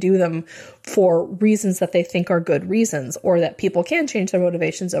things can do them for reasons that they think are good reasons, or that people can change their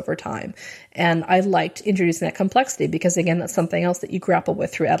motivations over time. And I liked introducing that complexity because, again, that's something else that you grapple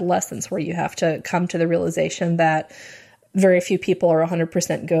with through adolescence, where you have to come to the realization that very few people are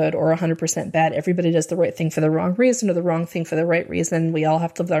 100% good or 100% bad. Everybody does the right thing for the wrong reason or the wrong thing for the right reason. We all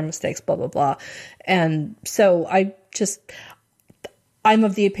have to live with our mistakes, blah, blah, blah. And so I'm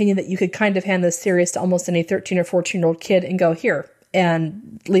of the opinion that you could kind of hand this series to almost any 13 or 14-year-old kid and go, here,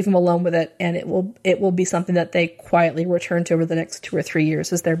 and leave them alone with it. And it will be something that they quietly return to over the next 2 or 3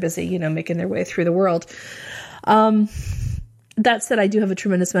 years as they're busy, making their way through the world. That said, I do have a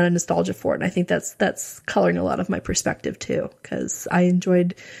tremendous amount of nostalgia for it. And I think that's coloring a lot of my perspective too, because I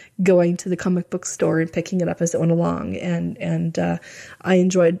enjoyed going to the comic book store and picking it up as it went along. And I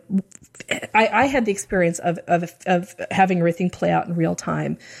enjoyed, I had the experience of having everything play out in real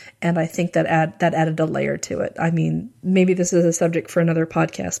time. And I think that added a layer to it. I mean, maybe this is a subject for another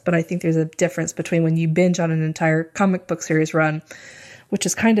podcast, but I think there's a difference between when you binge on an entire comic book series run, which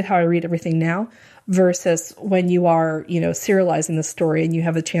is kind of how I read everything now, versus when you are, serializing the story and you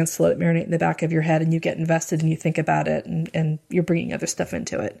have a chance to let it marinate in the back of your head and you get invested and you think about it and you're bringing other stuff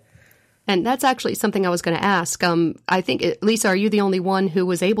into it. And that's actually something I was going to ask. I think, Lisa, are you the only one who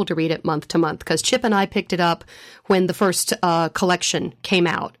was able to read it month to month? Because Chip and I picked it up when the first collection came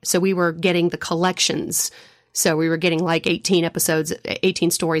out. So we were getting the collections. So we were getting like 18 episodes, 18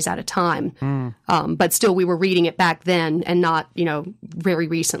 stories at a time. But still, we were reading it back then and not, very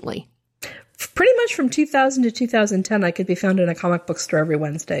recently. Pretty much from 2000 to 2010, I could be found in a comic book store every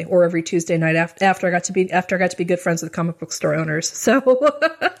Wednesday or every Tuesday night after I got to be good friends with comic book store owners. So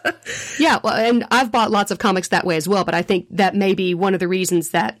yeah, well, and I've bought lots of comics that way as well. But I think that may be one of the reasons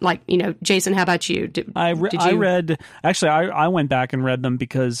that, Jason, how about you? I went back and read them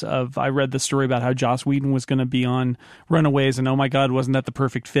because I read the story about how Joss Whedon was going to be on Runaways, and oh my God, wasn't that the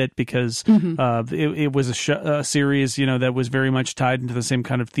perfect fit? Because it was a series, that was very much tied into the same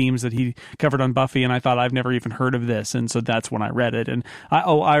kind of themes that he covered on Buffy, and I thought, I've never even heard of this, and so that's when I read it. And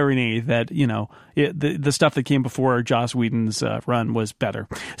irony that the stuff that came before Joss Whedon's run was better.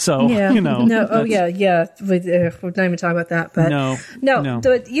 So yeah, we're not even talking about that. But no.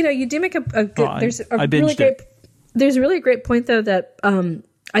 But, you do make a good. There's a really great point though that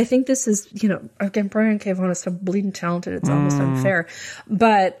I think this is, again, Brian K. Vaughan is so bleeding talented, it's almost unfair.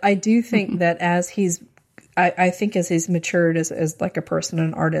 But I do think that as he's I think as he's matured as like a person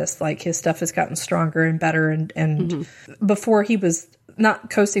and artist, like his stuff has gotten stronger and better. And before he was not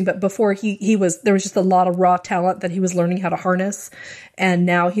coasting, but before he was, there was just a lot of raw talent that he was learning how to harness. And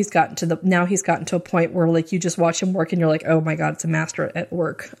now he's gotten to a point where like you just watch him work and you're like, oh my God, it's a master at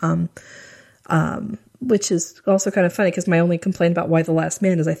work. Which is also kind of funny because my only complaint about Why the Last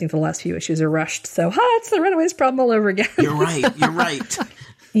Man is I think the last few issues are rushed. So, it's the Runaways problem all over again. You're right.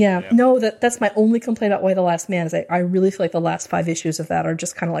 Yeah. No, that's my only complaint about Why the Last Man is I really feel like the last 5 issues of that are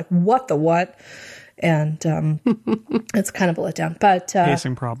just kind of like, what the what? And it's kind of a letdown. But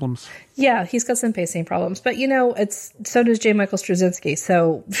pacing problems. Yeah, he's got some pacing problems. But, so does J. Michael Straczynski.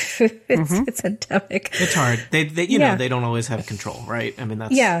 So it's endemic. It's hard. They they don't always have control, right? I mean,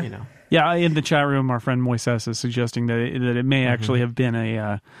 that's, Yeah, in the chat room, our friend Moises is suggesting that it may actually have been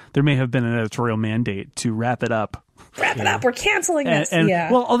there may have been an editorial mandate to wrap it up. Wrap it up. We're canceling this.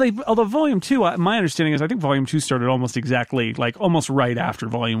 Well, although Volume 2, my understanding is I think Volume 2 started almost exactly, like almost right after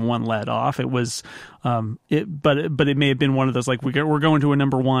Volume 1 led off. It was, but it may have been one of those like we're going to a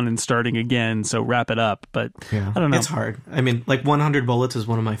number 1 and starting again, so wrap it up. But I don't know. It's hard. I mean, like 100 Bullets is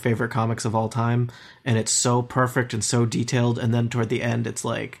one of my favorite comics of all time, and it's so perfect and so detailed. And then toward the end, it's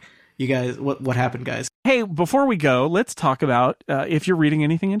like, you guys, what happened, guys? Hey, before we go, let's talk about if you're reading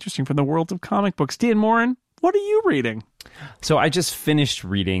anything interesting from the world of comic books. Dan Morin, what are you reading? So I just finished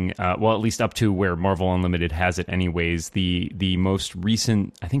reading, at least up to where Marvel Unlimited has it anyways, the most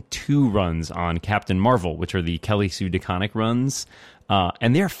recent, I think, 2 runs on Captain Marvel, which are the Kelly Sue DeConnick runs.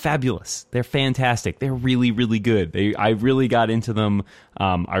 And they're fabulous. They're fantastic. They're really, really good. I really got into them.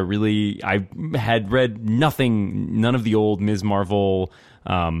 I had read none of the old Ms. Marvel,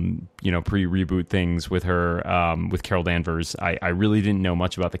 pre-reboot things with her, with Carol Danvers. I really didn't know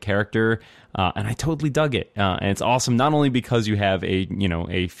much about the character, and I totally dug it. And it's awesome, not only because you have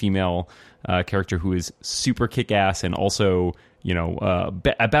a female character who is super kick-ass and also,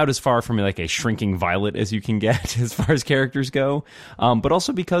 about as far from like a shrinking Violet as you can get as far as characters go, but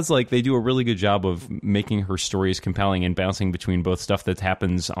also because like they do a really good job of making her stories compelling and bouncing between both stuff that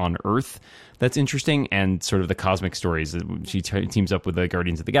happens on Earth that's interesting and sort of the cosmic stories. She teams up with the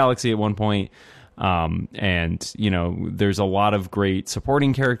Guardians of the Galaxy at one point. And there's a lot of great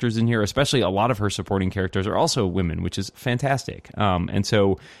supporting characters in here, especially a lot of her supporting characters are also women, which is fantastic. And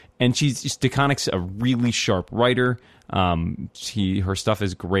DeConnick's a really sharp writer. Her stuff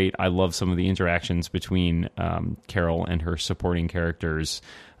is great. I love some of the interactions between Carol and her supporting characters,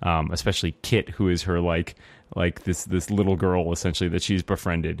 especially Kit, who is her like this little girl essentially that she's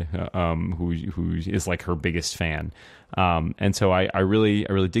befriended, who is like her biggest fan. And so I really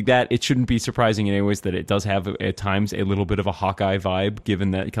dig that. It shouldn't be surprising in any ways that it does have at times a little bit of a Hawkeye vibe,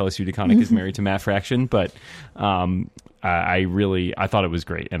 given that Kelly Sue DeConnick is married to Matt Fraction. But I thought it was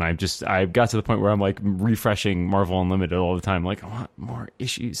great, and I got to the point where I'm like refreshing Marvel Unlimited all the time. Like, I want more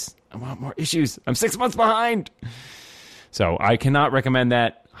issues. I'm 6 months behind. So I cannot recommend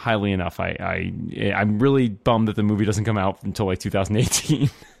that highly enough. I'm really bummed that the movie doesn't come out until like 2018.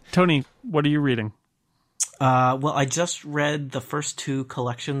 Tony, what are you reading? Well, I just read the first 2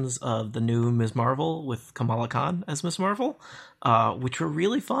 collections of the new Ms. Marvel with Kamala Khan as Ms. Marvel, which were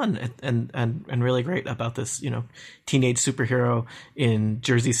really fun and really great about this, teenage superhero in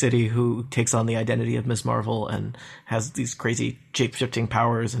Jersey City who takes on the identity of Ms. Marvel and has these crazy shape-shifting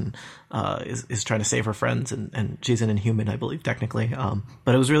powers and is trying to save her friends, and she's an Inhuman, I believe, technically.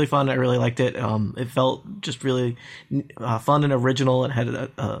 But it was really fun. I really liked it. It felt just really fun and original, and had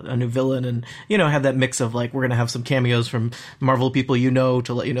a new villain, and had that mix of like, we're gonna have some cameos from Marvel people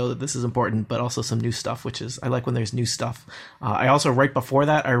to let you know that this is important, but also some new stuff, which is, I like when there's new stuff. I also, right before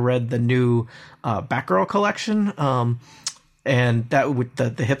that, I read the new Batgirl collection, and that with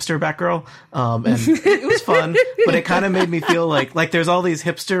the hipster Batgirl, and it was fun, but it kind of made me feel like there's all these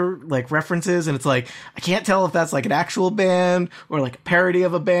hipster like references, and it's like, I can't tell if that's like an actual band or like a parody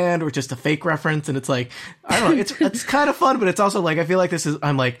of a band or just a fake reference, and it's like, I don't know, it's kind of fun, but it's also like, I feel like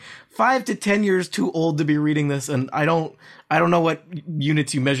I'm like 5 to 10 years too old to be reading this, and I don't know what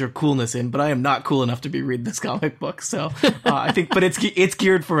units you measure coolness in, but I am not cool enough to be reading this comic book. So I think, but it's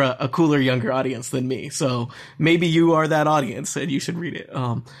geared for a cooler, younger audience than me. So maybe you are that audience and you should read it.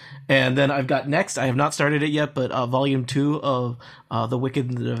 And then I've got next, I have not started it yet, but Volume 2 of The Wicked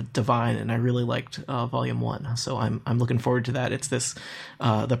and the Divine, and I really liked Volume 1. So I'm looking forward to that. It's this,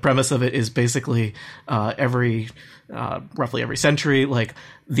 the premise of it is basically roughly every century, like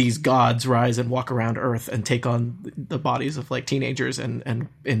these gods rise and walk around Earth and take on the bodies of like teenagers, and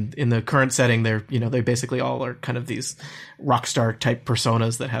in the current setting, they basically all are kind of these rock star type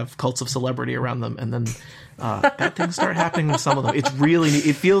personas that have cults of celebrity around them, and then bad things start happening with some of them. It's really neat.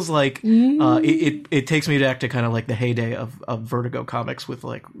 It feels like it takes me back to kind of like the heyday of Vertigo comics with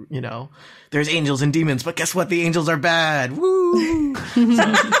like, there's angels and demons, but guess what? The angels are bad. Woo!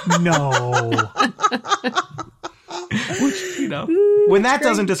 No. Which, when that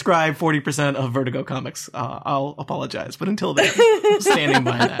doesn't describe 40% of Vertigo comics, I'll apologize. But until then, I'm standing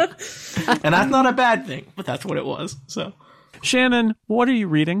by that. And that's not a bad thing, but that's what it was. So, Shannon, what are you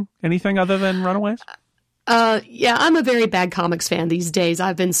reading? Anything other than Runaways? Yeah, I'm a very bad comics fan these days.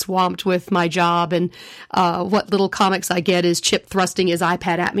 I've been swamped with my job, and what little comics I get is Chip thrusting his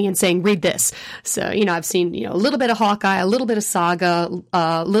iPad at me and saying, read this. So, I've seen, a little bit of Hawkeye, a little bit of Saga,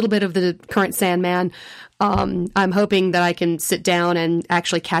 a little bit of the current Sandman. I'm hoping that I can sit down and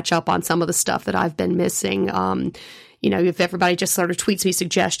actually catch up on some of the stuff that I've been missing. If everybody just sort of tweets me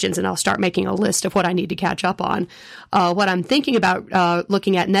suggestions, and I'll start making a list of what I need to catch up on. What I'm thinking about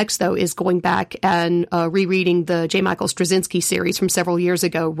looking at next, though, is going back and rereading the J. Michael Straczynski series from several years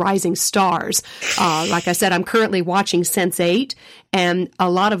ago, Rising Stars. Like I said, I'm currently watching Sense8, and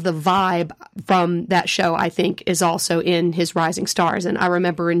a lot of the vibe from that show, I think, is also in his Rising Stars. And I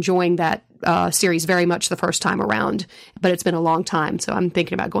remember enjoying that series very much the first time around, but it's been a long time, so I'm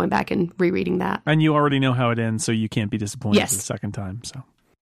thinking about going back and rereading that. And you already know how it ends, so you can't be disappointed the second time. So,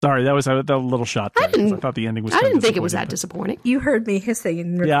 sorry, that was a little shot there. I thought the ending was. I didn't think it was that disappointing. You heard me hissing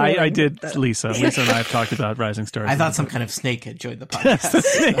and yeah, I did. Lisa and I have talked about Rising Stars. I thought some kind of snake had joined the podcast.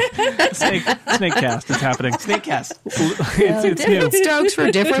 snake cast is happening. Snake cast. It's new. Different strokes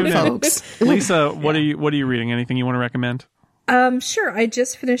for different folks. Lisa, what are you reading? Anything you want to recommend? Sure. I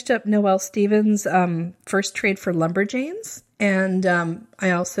just finished up Noelle Stevens' first trade for Lumberjanes. And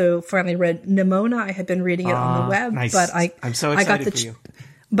I also finally read Nimona. I had been reading it on the web. Nice. But I'm so excited for you.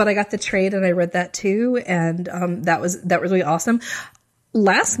 But I got the trade and I read that too. And that was really awesome.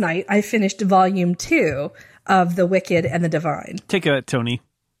 Last night, I finished volume 2 of The Wicked and the Divine. Take a Tony.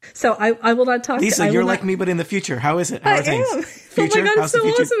 So I will not talk Lisa, you're like me, but in the future. How is it? How are things? Future? Oh my God, How's the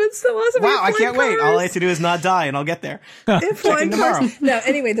future? awesome. It's so awesome. Wow, I can't wait. All I have to do is not die and I'll get there. Flying tomorrow. cars. No,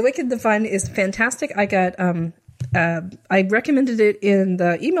 anyway, The Wicked, the Fun is fantastic. I got, I recommended it in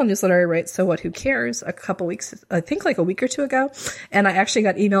the email newsletter I write, So What, Who Cares, a couple weeks, I think like a week or two ago. And I actually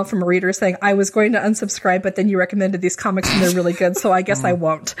got email from a reader saying, I was going to unsubscribe, but then you recommended these comics and they're really good, so I guess I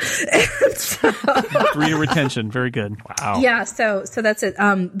won't. Reader retention, very good. Wow. Yeah, so that's it.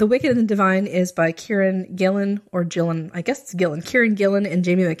 The Wicked and the Divine is by Kieran Gillen, or Gillen, I guess it's Gillen. Kieran Gillen and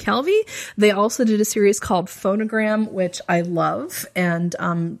Jamie McKelvey. They also did a series called Phonogram, which I love, and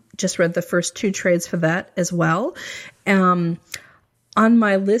just read the first 2 trades for that as well. On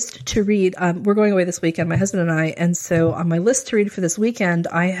my list to read, we're going away this weekend, my husband and I, and so on my list to read for this weekend,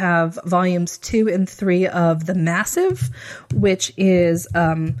 I have volumes 2 and 3 of The Massive, which is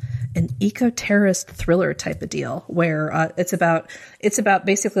an eco-terrorist thriller type of deal, where it's about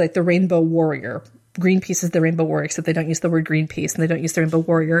basically like the Rainbow Warrior. Greenpeace is the Rainbow Warrior, except they don't use the word Greenpeace and they don't use the Rainbow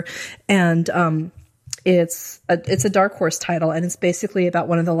Warrior, and it's a Dark Horse title, and it's basically about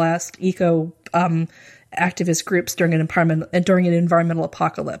one of the last eco activist groups during an environmental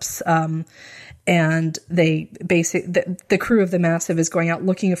apocalypse. And the crew of The Massive is going out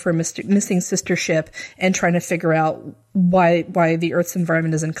looking for a missing sister ship and trying to figure out why the Earth's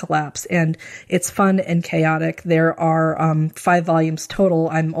environment is in collapse. And it's fun and chaotic. There are 5 volumes total.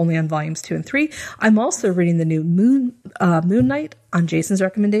 I'm only on volumes 2 and 3. I'm also reading the new Moon Knight on Jason's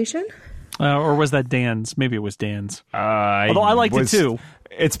recommendation. Or was that Dan's? Maybe it was Dan's. Although I liked it too.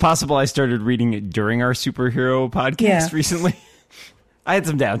 It's possible I started reading it during our superhero podcast recently. I had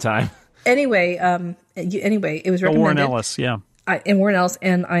some downtime. Anyway, it was recommended. Warren Ellis, yeah. And Warren Ellis,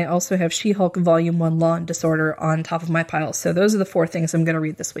 and I also have She-Hulk Volume 1 Law and Disorder on top of my pile. So those are the 4 things I'm going to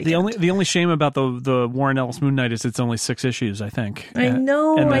read this weekend. The only shame about the Warren Ellis Moon Knight is it's only 6 issues, I think. I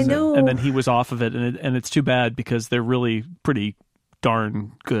know. And then he was off of it, and it's too bad because they're really pretty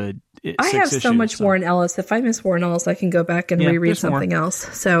darn good. I have so much Warren Ellis. If I miss Warren Ellis, I can go back and reread something else.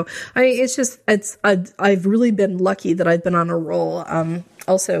 So I've really been lucky that I've been on a roll.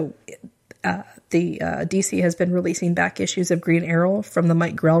 Also, the DC has been releasing back issues of Green Arrow from the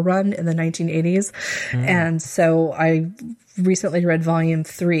Mike Grell run in the 1980s, and so I recently read Volume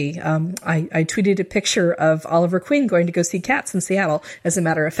 3. I tweeted a picture of Oliver Queen going to go see Cats in Seattle, as a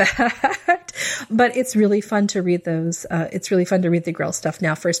matter of fact. But it's really fun to read those. It's really fun to read the Grell stuff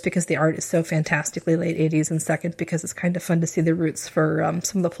now, first because the art is so fantastically late 80s, and second because it's kind of fun to see the roots for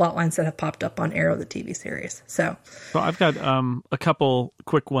some of the plot lines that have popped up on Arrow, the TV series. So I've got a couple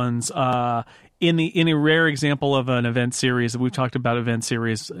quick ones. In a rare example of an event series, we've talked about event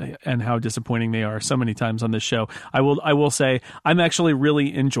series and how disappointing they are so many times on this show. I will say I'm actually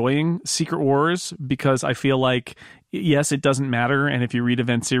really enjoying Secret Wars because I feel like, yes, it doesn't matter, and if you read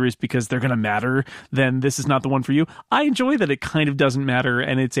event series because they're going to matter, then this is not the one for you. I enjoy that it kind of doesn't matter,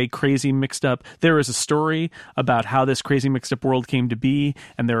 and it's a crazy mixed up. There is a story about how this crazy mixed up world came to be,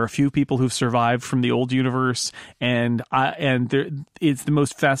 and there are a few people who've survived from the old universe, and it's the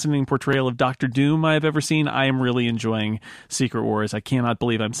most fascinating portrayal of Doctor Doom I've ever seen. I am really enjoying Secret Wars. I cannot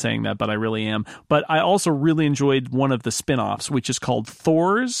believe I'm saying that, but I really am. But I also really enjoyed one of the spin-offs, which is called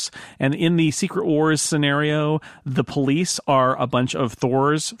Thors, and in the Secret Wars scenario, the police are a bunch of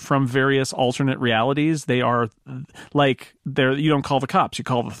Thors from various alternate realities. They are like, you don't call the cops, you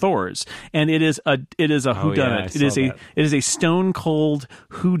call the Thors, and it is a whodunit. It is a stone cold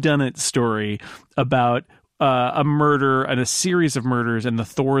whodunit story about a murder and a series of murders, and the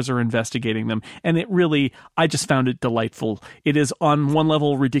Thors are investigating them. And I just found it delightful. It is on one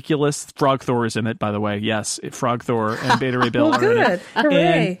level ridiculous. Frog Thor is in it, by the way. Yes, Frog Thor and Beta Ray Bill are in it.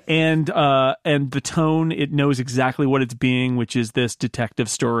 Hooray. And the tone, it knows exactly what it's being, which is this detective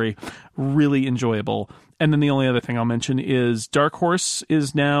story. Really enjoyable. And then the only other thing I'll mention is Dark Horse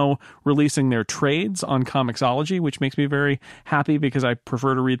is now releasing their trades on Comixology, which makes me very happy because I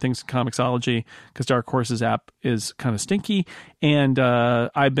prefer to read things in Comixology because Dark Horse's app is kind of stinky. And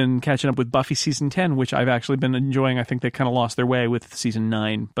I've been catching up with Buffy Season 10, which I've actually been enjoying. I think they kind of lost their way with Season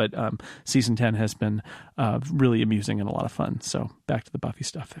 9, but Season 10 has been really amusing and a lot of fun. So back to the Buffy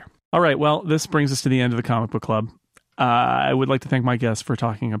stuff there. All right, well, this brings us to the end of the Comic Book Club. I would like to thank my guests for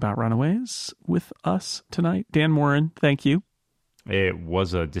talking about Runaways with us tonight. Dan Morin, thank you. It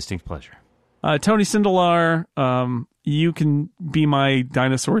was a distinct pleasure. Tony Sindelar, you can be my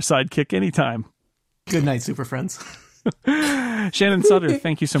dinosaur sidekick anytime. Good night, Super Friends. Shannon Sutter,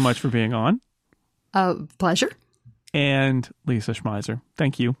 thank you so much for being on. Pleasure. And Lisa Schmeiser,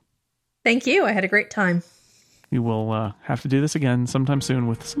 thank you. Thank you. I had a great time. We will have to do this again sometime soon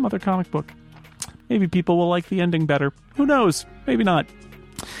with some other comic book. Maybe people will like the ending better. Who knows? Maybe not.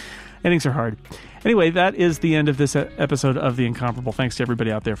 Endings are hard. Anyway, that is the end of this episode of The Incomparable. Thanks to everybody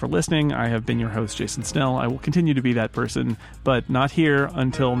out there for listening. I have been your host, Jason Snell. I will continue to be that person, but not here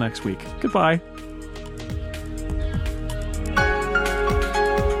until next week. Goodbye.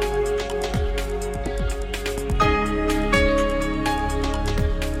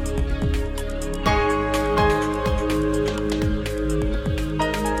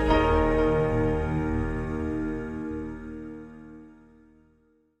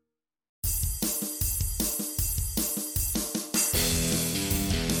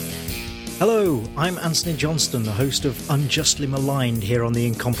 Hello, I'm Anthony Johnston, the host of Unjustly Maligned here on the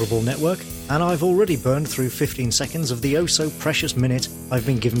Incomparable Network, and I've already burned through 15 seconds of the oh-so-precious minute I've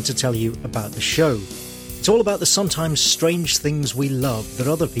been given to tell you about the show. It's all about the sometimes strange things we love that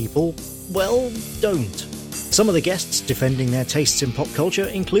other people, well, don't. Some of the guests defending their tastes in pop culture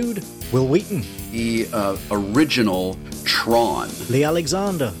include Will Wheaton, the original Tron, Lee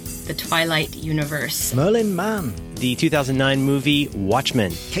Alexander, the Twilight Universe, Merlin Mann, the 2009 movie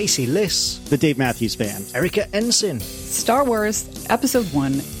Watchmen, Casey Liss, the Dave Matthews Band, Erica Ensign, Star Wars Episode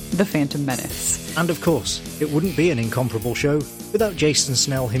 1, The Phantom Menace. And of course, it wouldn't be an Incomparable show without Jason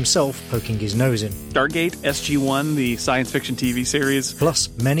Snell himself poking his nose in. Stargate SG-1, the science fiction TV series. Plus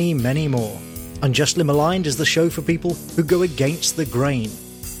many, many more. Unjustly Maligned is the show for people who go against the grain.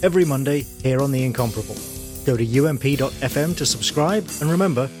 Every Monday here on The Incomparable. Go to ump.fm to subscribe, and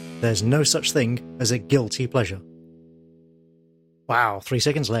remember, there's no such thing as a guilty pleasure. Wow, 3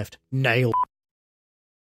 seconds left. Nailed.